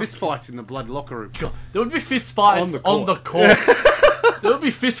 There'll be fist fights in the blood locker room. God, there would be fist fights on the court. There would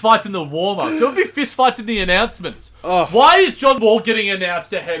be fist fights in the warm-ups. There would be fist fights in the announcements. Oh. Why is John Wall getting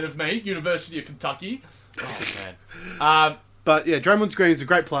announced ahead of me? University of Kentucky. Oh, man. But yeah, Draymond Green is a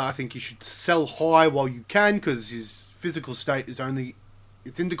great player. I think you should sell high while you can because his physical state is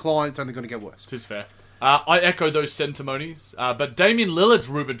it's in decline. It's only going to get worse. Tis fair. I echo those sentimonies. But Damian Lillard's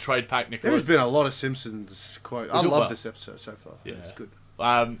rumored trade pack, Nicholas. There's been a lot of Simpsons quotes. I love this episode so far. Yeah, it's good.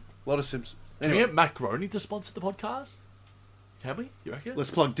 A lot of Simpsons. Anyway. Can we get Matt Groening to sponsor the podcast? Can we? You reckon? Let's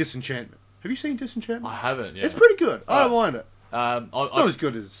plug Disenchantment. Have you seen Disenchantment? I haven't. Yeah, it's pretty good. I don't mind it. It's not as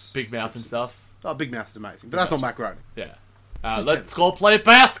good as Big Mouth and stuff. Oh, Big Mouth is amazing, but that's not Matt Groening. Yeah. Let's go play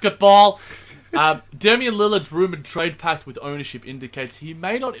basketball. Damian Lillard's rumoured trade pact with ownership indicates he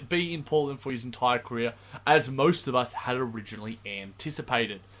may not be in Portland for his entire career, as most of us had originally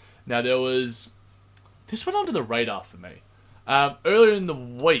anticipated. Now, this went under the radar for me. Earlier in the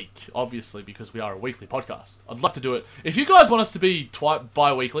week, obviously, because we are a weekly podcast, I'd love to do it. If you guys want us to be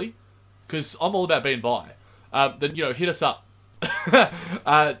bi-weekly, because I'm all about being bi, then, hit us up.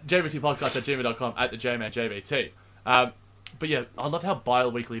 jbtpodcast@gmail.com, at the JManJBT. But yeah, I love how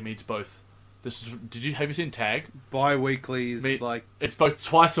bi-weekly means both. Have you seen Tag? Bi-weekly is it's both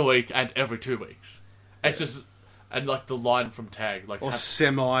twice a week and every 2 weeks. It's just, and like the line from Tag, or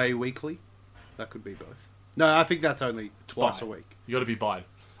semi-weekly. That could be both. No, I think that's only twice a week. You got to be bi.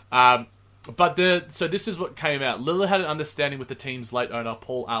 So this is what came out. Lillard had an understanding with the team's late owner,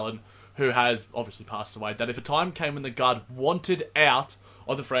 Paul Allen, who has obviously passed away, that if a time came when the guard wanted out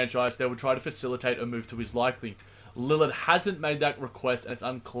of the franchise, they would try to facilitate a move to his liking. Lillard hasn't made that request, and it's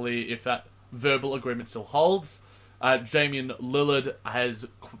unclear if that verbal agreement still holds. Damian Lillard has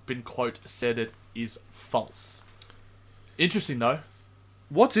been, quote, said it is false. Interesting, though.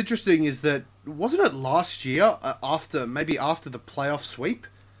 What's interesting is that, wasn't it last year, after the playoff sweep,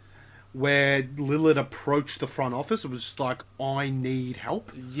 where Lillard approached the front office? It was like, I need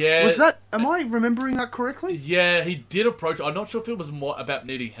help. Yeah. Am I remembering that correctly? Yeah, he did approach. I'm not sure if it was more about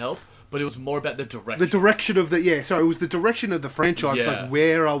needing help, but it was more about the direction. The direction of it was the direction of the franchise. Yeah. Like,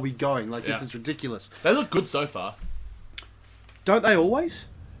 where are we going? Like, this is ridiculous. They look good so far. Don't they always?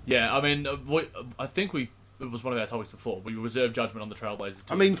 Yeah, I mean, I think it was one of our topics before. We reserved judgment on the Trailblazers.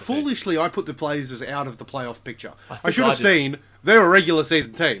 I mean, foolishly, I put the Blazers out of the playoff picture. I should have seen they're a regular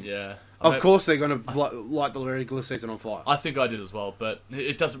season team. Yeah. Of course they're going to light the regular season on fire. I think I did as well, but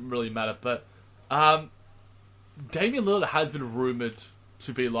it doesn't really matter. But Damian Lillard has been rumoured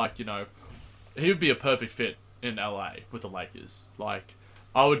to be like, he would be a perfect fit in LA with the Lakers. Like,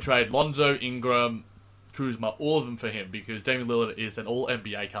 I would trade Lonzo, Ingram, Kuzma, all of them for him, because Damian Lillard is an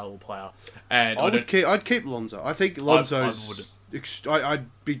all-NBA caliber player. And I'd keep Lonzo. I think Lonzo's... I'd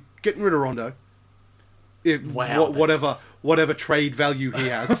be getting rid of Rondo. Whatever trade value he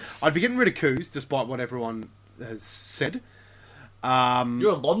has. I'd be getting rid of Kuz, despite what everyone has said.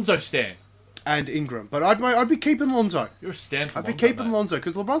 You're a Lonzo stan. And Ingram. But I'd be keeping Lonzo. You're a stan for I'd be keeping Lonzo,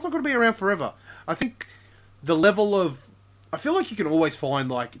 because LeBron's not going to be around forever. I think the level of... I feel like you can always find,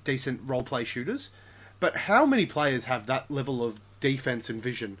 like, decent role-play shooters, but how many players have that level of defense and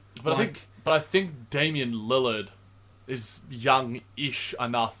vision? But I think Damian Lillard is young-ish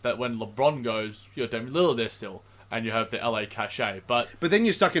enough that when LeBron goes, you got Damian Lillard there still, and you have the LA cachet. But then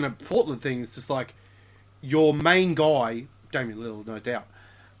you're stuck in a Portland thing. It's just like your main guy, Damian Lillard, no doubt,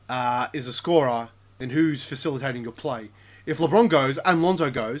 is a scorer. Then who's facilitating your play? If LeBron goes, and Lonzo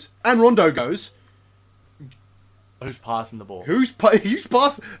goes, and Rondo goes, who's passing the ball? Who's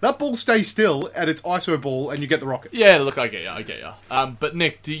passing? That ball stays still, and it's ISO ball, and you get the Rockets. Yeah, look, I get you. But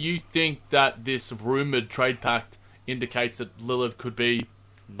Nick, do you think that this rumoured trade pact indicates that Lillard could be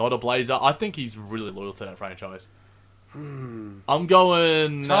not a Blazer? I think he's really loyal to that franchise. I'm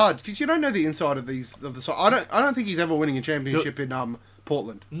going. It's hard because you don't know the inside of the side. I don't think he's ever winning a championship in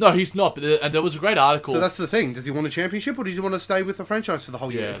Portland. No, he's not. But and there was a great article. So that's the thing. Does he want a championship, or does he want to stay with the franchise for the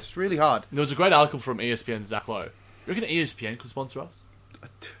whole year? It's really hard. There was a great article from ESPN, Zach Lowe. You reckon ESPN could sponsor us?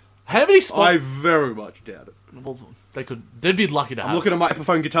 How many I very much doubt it. Well, they could. They'd be lucky to have. I'm looking at my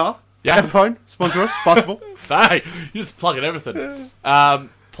Epiphone guitar. Yeah. Epiphone, sponsor us, basketball. Hey, you just plug in everything.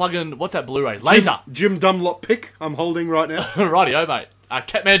 Plug in, what's that Blu-ray? Laser. Jim Dunlop pick I'm holding right now. Rightio, mate.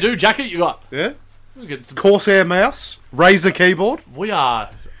 Catmandu jacket you got. Yeah. We'll get some... Corsair mouse. Razer keyboard. We are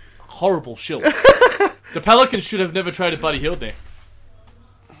horrible shills. The Pelicans should have never traded Buddy Hield there.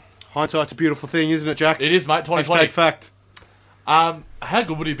 Hindsight's a beautiful thing, isn't it, Jack? It is, mate. 2020. Hashtag fact. How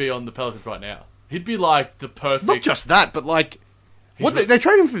good would he be on the Pelicans right now? He'd be like the perfect... Not just that, but like... What they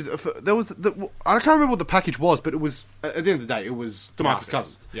traded him for, there was I can't remember what the package was, but it was at the end of the day it was DeMarcus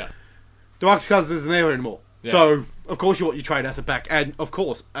Cousins. Yeah, DeMarcus Cousins isn't there anymore. Yeah. So of course you want your trade asset back, and of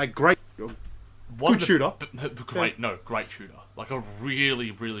course a great, good shooter. Great shooter, like a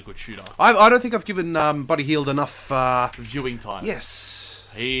really really good shooter. I don't think I've given Buddy Hield enough viewing time. Yes,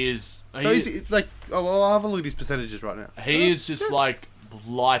 he is. He's like, I'll have a look at his percentages right now. He is just like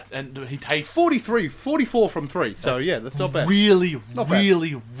light, and he takes 44 from 3. So yeah, that's not bad. Really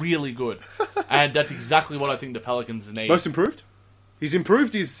good. And that's exactly what I think the Pelicans need. Most improved. He's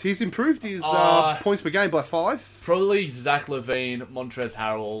improved his points per game by 5. Probably Zach LaVine, Montrezl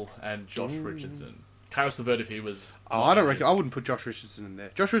Harrell, and Josh Richardson. Karis LeVert if he was. I don't reckon. I wouldn't put Josh Richardson in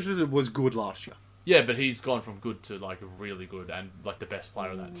there. Josh Richardson was good last year. Yeah, but he's gone from good to like really good and like the best player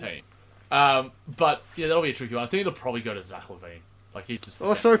on that team. But yeah, that'll be a tricky one. I think it'll probably go to Zach LaVine. Like he's just.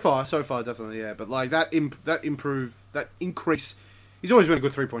 Well, so far, definitely, yeah. But like that increase. He's always been a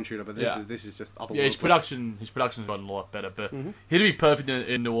good 3-point shooter, but this is just otherworldly. Yeah, his production's gotten a lot better. But he'd be perfect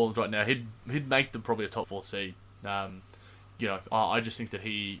in New Orleans right now. He'd make them probably a top 4 seed. I just think that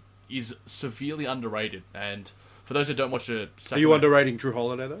he is severely underrated. And for those that don't watch the, are you underrating Drew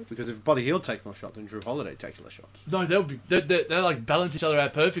Holiday though? Because if Buddy Hield takes more shots, then Drew Holiday takes less shots. No, they're like balance each other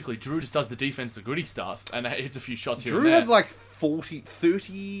out perfectly. Drew just does the defense, the gritty stuff, and hits a few shots here and there. Drew had like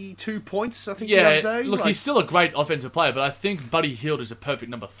 32 points, I think, the other day. Look, he's still a great offensive player, but I think Buddy Hield is a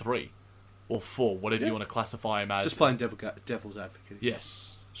perfect number 3 or 4, whatever you want to classify him as. Just playing devil's advocate.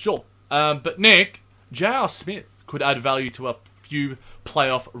 Yes, sure. But Nick, J.R. Smith could add value to a few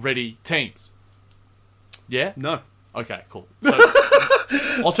playoff-ready teams. Yeah? No. Okay, cool. So,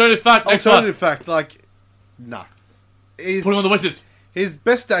 alternative fact, next one. Alternative fact, like, no. Put him on the Wizards. His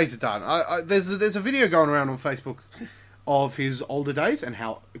best days are done. There's a video going around on Facebook of his older days and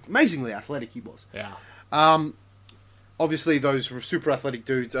how amazingly athletic he was. Yeah. Obviously, those super athletic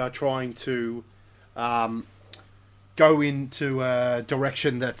dudes are trying to go into a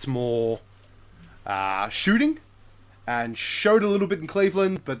direction that's more shooting, and showed a little bit in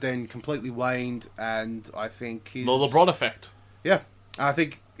Cleveland, but then completely waned. And I think he's The LeBron effect. Yeah, I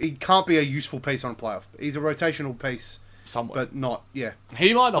think he can't be a useful piece on a playoff. He's a rotational piece. Somewhat. But not, yeah.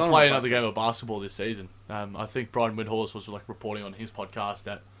 He might not play another game of basketball this season. I think Brian Windhorst was like reporting on his podcast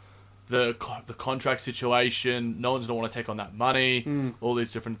that the contract situation, no one's going to want to take on that money, all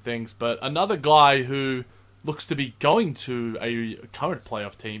these different things. But another guy who looks to be going to a current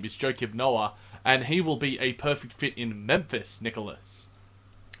playoff team is Joakim Noah, and he will be a perfect fit in Memphis, Nicholas.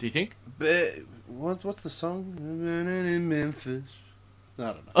 Do you think? What's the song? In Memphis.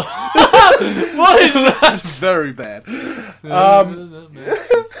 I don't know. What is that? That's very bad.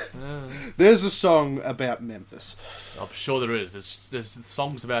 There's a song about Memphis. I'm sure there is. There's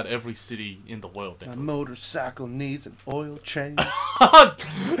songs about every city in the world. My motorcycle needs an oil change.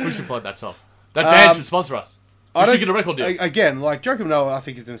 We should play that song. That band should sponsor us. We should get a record deal. Again, like Joakim Noah, I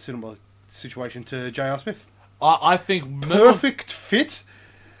think is in a similar situation to J.R. Smith. I think perfect fit.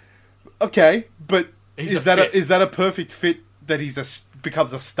 Okay, but is that a perfect fit that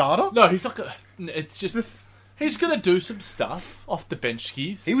becomes a starter? No, he's not gonna. It's just he's gonna do some stuff off the bench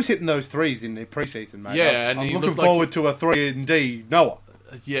skis. He was hitting those threes in the preseason, mate. Yeah, I'm looking forward to a 3-and-D Noah.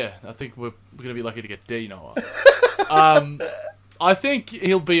 Yeah, I think we're gonna be lucky to get D Noah. I think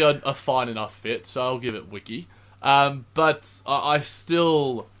he'll be a fine enough fit, so I'll give it Wiki. But I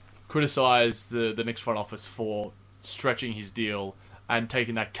still criticise the Knicks front office for stretching his deal and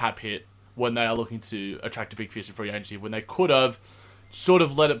taking that cap hit when they are looking to attract a big fish in free agency, when they could have sort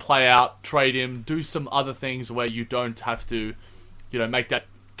of let it play out, trade him, do some other things where you don't have to, make that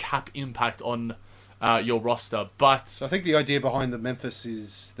cap impact on your roster. But So I think the idea behind the Memphis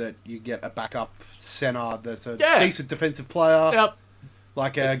is that you get a backup center that's a decent defensive player, yep,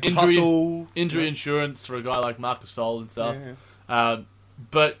 like a hustle. Injury insurance for a guy like Marcus Gasol and stuff.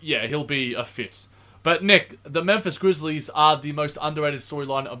 But yeah, he'll be a fit. But Nick, the Memphis Grizzlies are the most underrated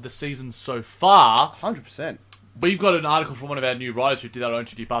storyline of the season so far. 100%. We've got an article from one of our new writers who did that on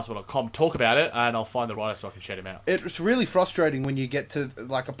OTGbasketball.com talk about it, and I'll find the writer so I can shout him out. It's really frustrating when you get to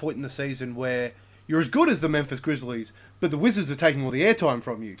like a point in the season where you're as good as the Memphis Grizzlies, but the Wizards are taking all the airtime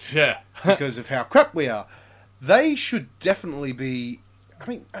from you. Yeah. Because of how crap we are. They should definitely be... I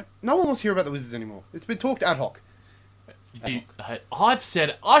mean, no one wants to hear about the Wizards anymore. It's been talked ad hoc. I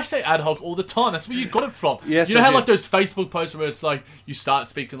say ad hoc all the time. That's where you got it from. Yes, you know how like those Facebook posts where it's like you start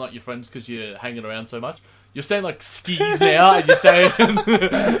speaking like your friends because you're hanging around so much? You're saying like skis now, and you're saying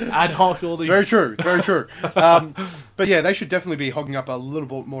ad hoc all these... Very true, very true. But yeah, they should definitely be hogging up a little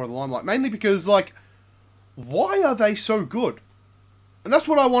bit more of the limelight. Mainly because, like, why are they so good? And that's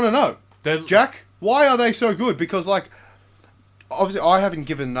what I want to know. Jack, why are they so good? Because, like, obviously I haven't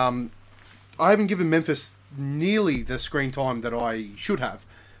given Memphis nearly the screen time that I should have.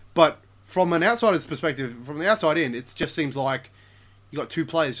 But from an outsider's perspective, from the outside in, it just seems like you got two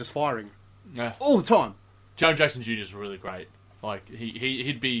players just firing all the time. Jaren Jackson Jr. is really great. Like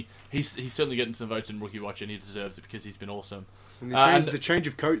he's certainly getting some votes in Rookie Watch, and he deserves it because he's been awesome. And the change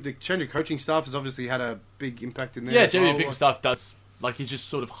of coaching staff has obviously had a big impact in there. Yeah, Jimmy Pickett stuff does. Like he's just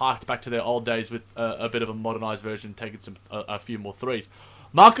sort of harked back to their old days with a bit of a modernized version, taking a few more threes.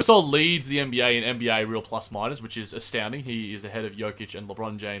 Marcus Gasol leads the NBA in NBA real plus minus, which is astounding. He is ahead of Jokic and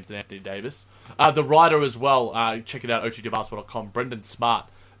LeBron James and Anthony Davis. The writer as well, check it out, OTGbasketball.com. Brendan Smart,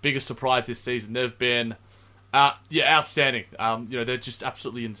 biggest surprise this season. They've been outstanding. They're just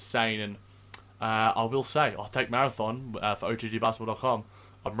absolutely insane. And I will say, I'll take Marathon for OTGbasketball.com.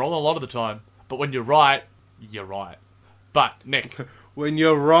 I'm wrong a lot of the time, but when you're right, you're right. But, Nick... When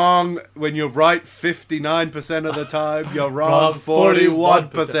you're right 59% of the time, you're wrong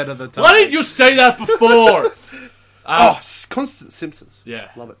 41% of the time. Why didn't you say that before? Constant Simpsons. Yeah.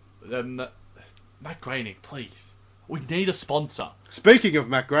 Love it. Matt Groening, please. We need a sponsor. Speaking of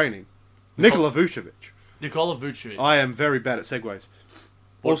Matt Groening, Nikola Vucevic. I am very bad at segues.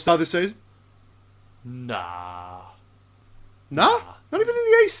 All-Star this season? Nah? Not even in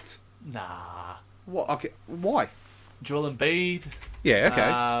the East? Nah. What? Okay, why? Joel Embiid. Yeah, okay.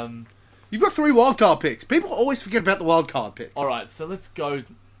 You've got 3 wildcard picks. People always forget about the wildcard picks. Alright, so let's go...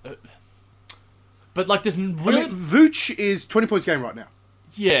 but, like, there's really... Vooch is 20 points a game right now.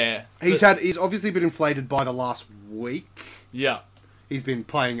 Yeah. He's obviously been inflated by the last week. Yeah. He's been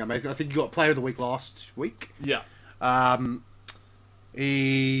playing amazing. I think he got Player of the Week last week. Yeah.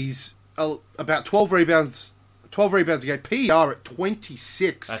 He's about 12 rebounds a game. PER at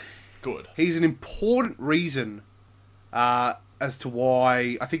 26. That's good. He's an important reason... as to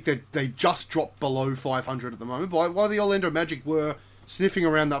why I think they just dropped below 500 at the moment, but while the Orlando Magic were sniffing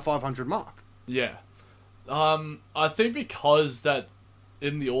around that 500 mark. Yeah. I think because that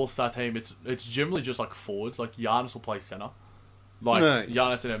in the All-Star team, it's generally just like forwards. Like Giannis will play center. Like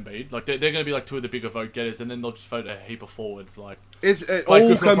Giannis and Embiid. Like they're going to be like 2 of the bigger vote getters, and then they'll just vote a heap of forwards. Like it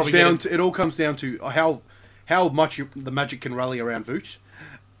all comes down to how much the Magic can rally around Vooch,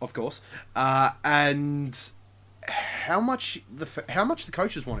 of course, and how much the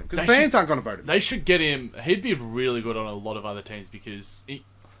coaches want him, because the fans aren't going to vote him. They should get him. He'd be really good on a lot of other teams because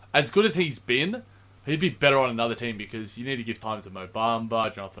as good as he's been, he'd be better on another team because you need to give time to Mo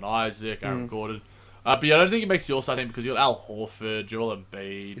Bamba, Jonathan Isaac, Aaron Gordon. But yeah, I don't think he makes the All-Star team because you got Al Horford, Joel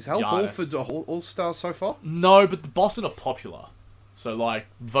Embiid. Is Al Giannis. Horford an All-Star so far? No, but the Boston are popular. So like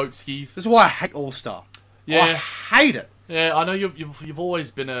vote skis. This is why I hate All-Star. Yeah, I hate it. Yeah, I know you've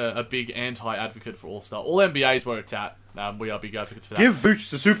always been a big anti-advocate for All-Star. All NBA is where it's at. We are big advocates for that. Give Vooch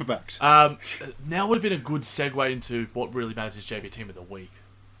the Supermax. Now would have been a good segue into what really matters is JB Team of the Week.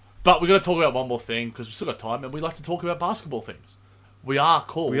 But we're going to talk about one more thing because we've still got time, and we like to talk about basketball things. We are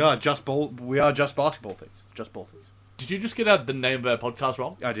called... We are just basketball things. Just ball things. Did you just get out the name of our podcast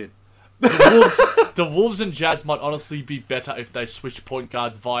wrong? I did. The Wolves and Jazz might honestly be better if they switch point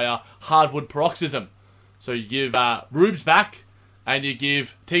guards via hardwood paroxysm. So you give Rubes back, and you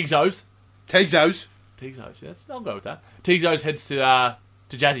give Tigzos. Yes, I'll go with that. Tigzos heads to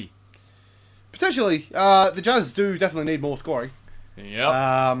Jazzy. Potentially. The Jazz do definitely need more scoring.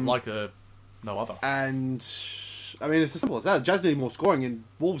 Yeah. No other. And I mean, it's as simple as that. Jazz need more scoring, and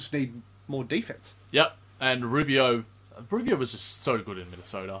Wolves need more defense. Yep, and Rubio was just so good in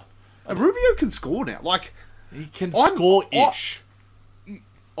Minnesota. And Rubio can score now. Like, he can score-ish.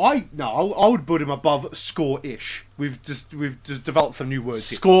 I would put him above score-ish. We've just developed some new words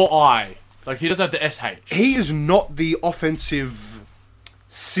here. Score-I. Like, he doesn't have the SH. He is not the offensive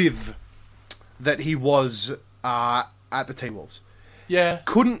sieve that he was at the T-Wolves. Yeah.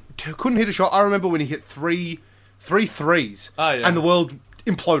 Couldn't hit a shot. I remember when he hit three threes, and the world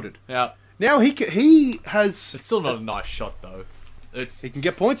imploded. Yeah. Now he has... It's still not a nice shot, though. He can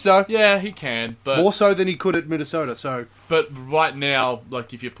get points, though. Yeah, he can, but... More so than he could at Minnesota, so... But right now,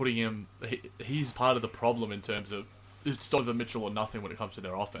 like, if you're putting him... He's part of the problem in terms of... It's Donovan Mitchell or nothing when it comes to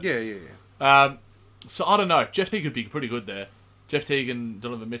their offense. Yeah. So, I don't know. Jeff Teague could be pretty good there. Jeff Teague and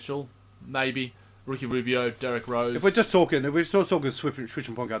Donovan Mitchell, maybe. Ricky Rubio, Derrick Rose. If we're still talking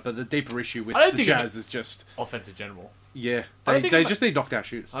switching point guard, the deeper issue with the Jazz is just... Offense in general. Yeah. They just need knockdown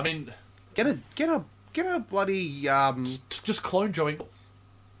shooters. I mean... Get a bloody... Just clone Joe Ingles.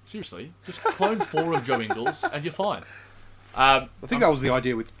 Seriously. Just clone 4 of Joe Ingles, and you're fine. I think that was the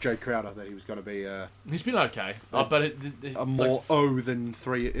idea with Jay Crowder, that he was going to be... he's been okay. But a more O than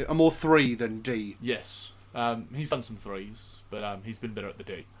 3... A more 3 than D. Yes. He's done some threes, but he's been better at the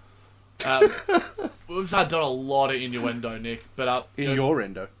D. We've done a lot of innuendo, Nick. But your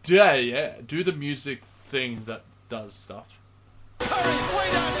endo. Yeah. Do the music thing that does stuff. Curry, way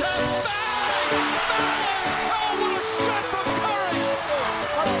downtown. Bang! Oh, what a shot from Curry!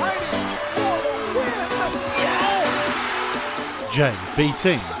 A rating for the win! Yes! JBT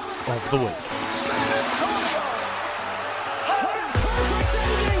of the week. San Antonio! A perfect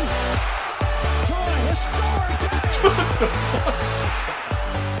ending to a historic day!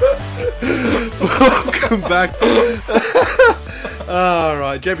 Welcome back.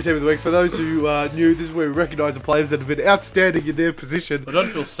 Alright, JBT of the week. For those who are new, this is where we recognise the players that have been outstanding in their position. I don't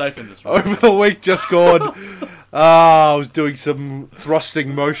feel safe in this room. Over the week just gone, I was doing some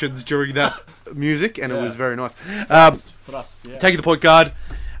thrusting motions during that music, and it was very nice. Thrust, yeah. Taking the point guard,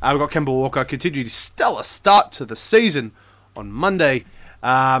 we've got Kemba Walker continued his stellar start to the season on Monday.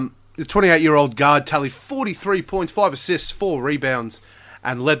 The 28-year-old guard tallied 43 points, 5 assists, 4 rebounds,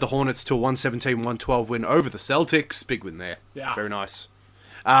 and led the Hornets to a 117-112 win over the Celtics. Big win there. Yeah. Very nice.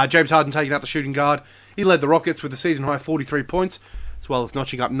 James Harden taking out the shooting guard. He led the Rockets with a season-high 43 points, as well as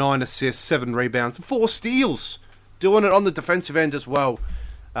notching up 9 assists, 7 rebounds, and 4 steals. Doing it on the defensive end as well.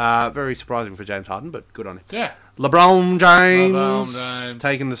 Very surprising for James Harden, but good on him. Yeah. LeBron James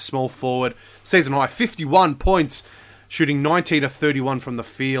taking the small forward. Season-high 51 points, shooting 19 of 31 from the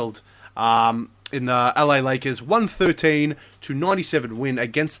field. In the LA Lakers 113-97 win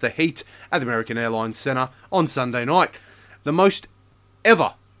against the Heat at the American Airlines Center on Sunday night. The most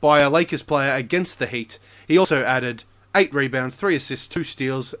ever by a Lakers player against the Heat. He also added 8 rebounds, 3 assists, 2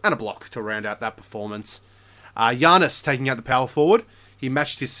 steals, and a block to round out that performance. Giannis taking out the power forward. He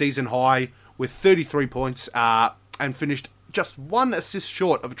matched his season high with 33 points and finished just 1 assist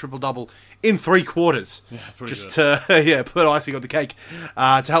short of a triple-double in 3 quarters. Yeah, just to put icing on the cake.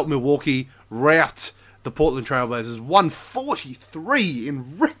 To help Milwaukee rout the Portland Trailblazers 143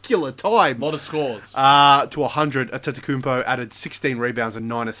 in regular time. A lot of scores. To 100. Antetokounmpo added 16 rebounds and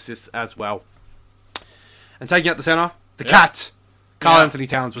 9 assists as well. And taking out the center, the Cat, Karl Anthony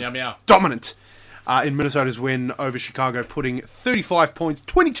Towns, was dominant in Minnesota's win over Chicago, putting 35 points,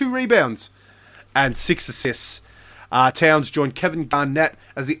 22 rebounds, and 6 assists. Towns joined Kevin Garnett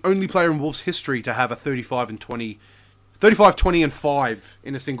as the only player in Wolves history to have a 35, 20, and 5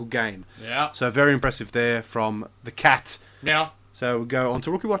 in a single game. Yeah. So very impressive there from the Cat. Meow. So we'll go on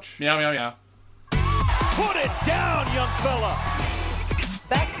to Rookie Watch. Meow, meow, meow. Put it down, young fella!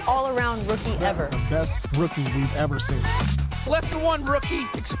 Best all-around rookie ever. The best rookie we've ever seen. Lesson 1, rookie.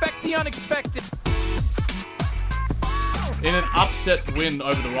 Expect the unexpected. In an upset win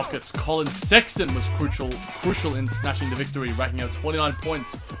over the Rockets, Colin Sexton was crucial in snatching the victory, racking up 29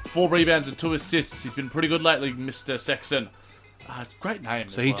 points, 4 rebounds and 2 assists. He's been pretty good lately, Mr. Sexton. Great name.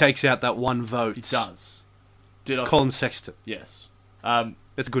 So he takes out that 1 vote. He does. Colin Sexton. Yes.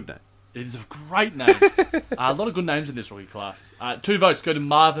 It's a good name. It is a great name. A lot of good names in this rookie class. 2 votes go to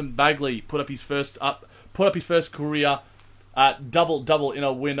Marvin Bagley. Put up his first career double in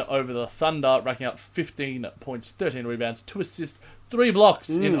a win over the Thunder, racking up 15 points, 13 rebounds, 2 assists, 3 blocks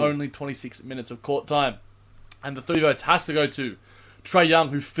in only 26 minutes of court time. And the 3 votes has to go to Trae Young,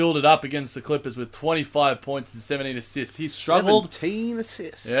 who filled it up against the Clippers with 25 points and 17 assists. He struggled. 17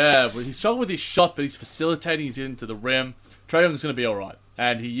 assists. Yeah, but he struggled with his shot, but he's facilitating. He's getting to the rim. Trae Young's going to be all right,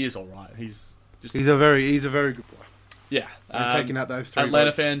 and he is all right. He's a very good boy. Yeah. And taking out those 3 Atlanta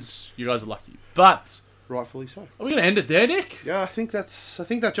votes. fans, you guys are lucky. But rightfully so. Are we going to end it there, Nick? Yeah, I think that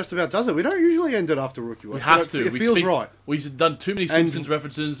just about does it. We don't usually end it after Rookie Watch. We have but to. It feels right. We've done too many Simpsons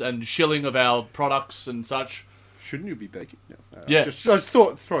references and shilling of our products and such. Shouldn't you be baking? No. Yeah. Just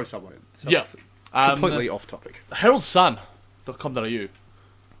throw someone in. Yeah. Completely off topic. HeraldSun.com.au. You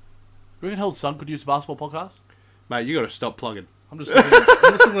reckon Herald Sun could use a basketball podcast? Mate, you got to stop plugging. I'm just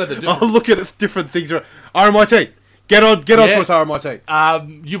looking at the different... I'll look at different things. RMIT. Get on to us,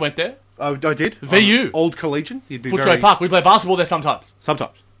 RMIT. You went there. Oh, I did. VU. Old Collegian. You'd be Footscray Park. We play basketball there sometimes.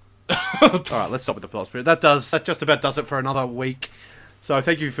 Sometimes. All right, let's stop with the plot spirit. That just about does it for another week. So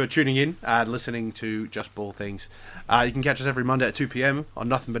thank you for tuning in and listening to Just Ball Things. You can catch us every Monday at 2 p.m. on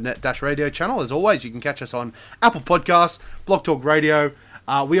Nothing But Net Radio channel. As always, you can catch us on Apple Podcasts, Blog Talk Radio.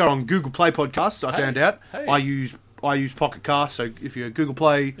 We are on Google Play Podcasts, I found out. Hey. I use Pocket Cast, so if you're Google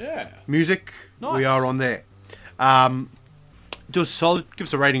Play Music, Nice. we are on there. Do us a solid, give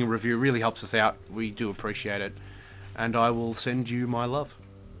us a rating and review. It really helps us out. We do appreciate it. And I will send you my love.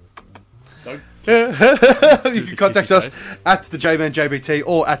 Don't. You can contact us at the JmanJBT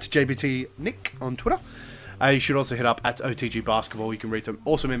or at JBTNick on Twitter. You should also hit up at OTG Basketball. You can read some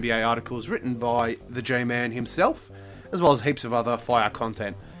awesome NBA articles written by the J-Man himself, as well as heaps of other fire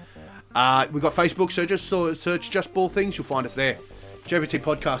content. We've got Facebook, so just search Just Ball Things. You'll find us there.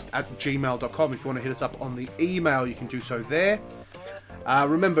 JBTpodcast@gmail.com. If you want to hit us up on the email, you can do so there.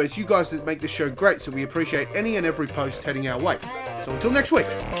 Remember, it's you guys that make this show great, so we appreciate any and every post heading our way. So until next week.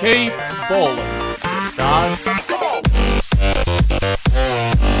 Keep balling. Stars.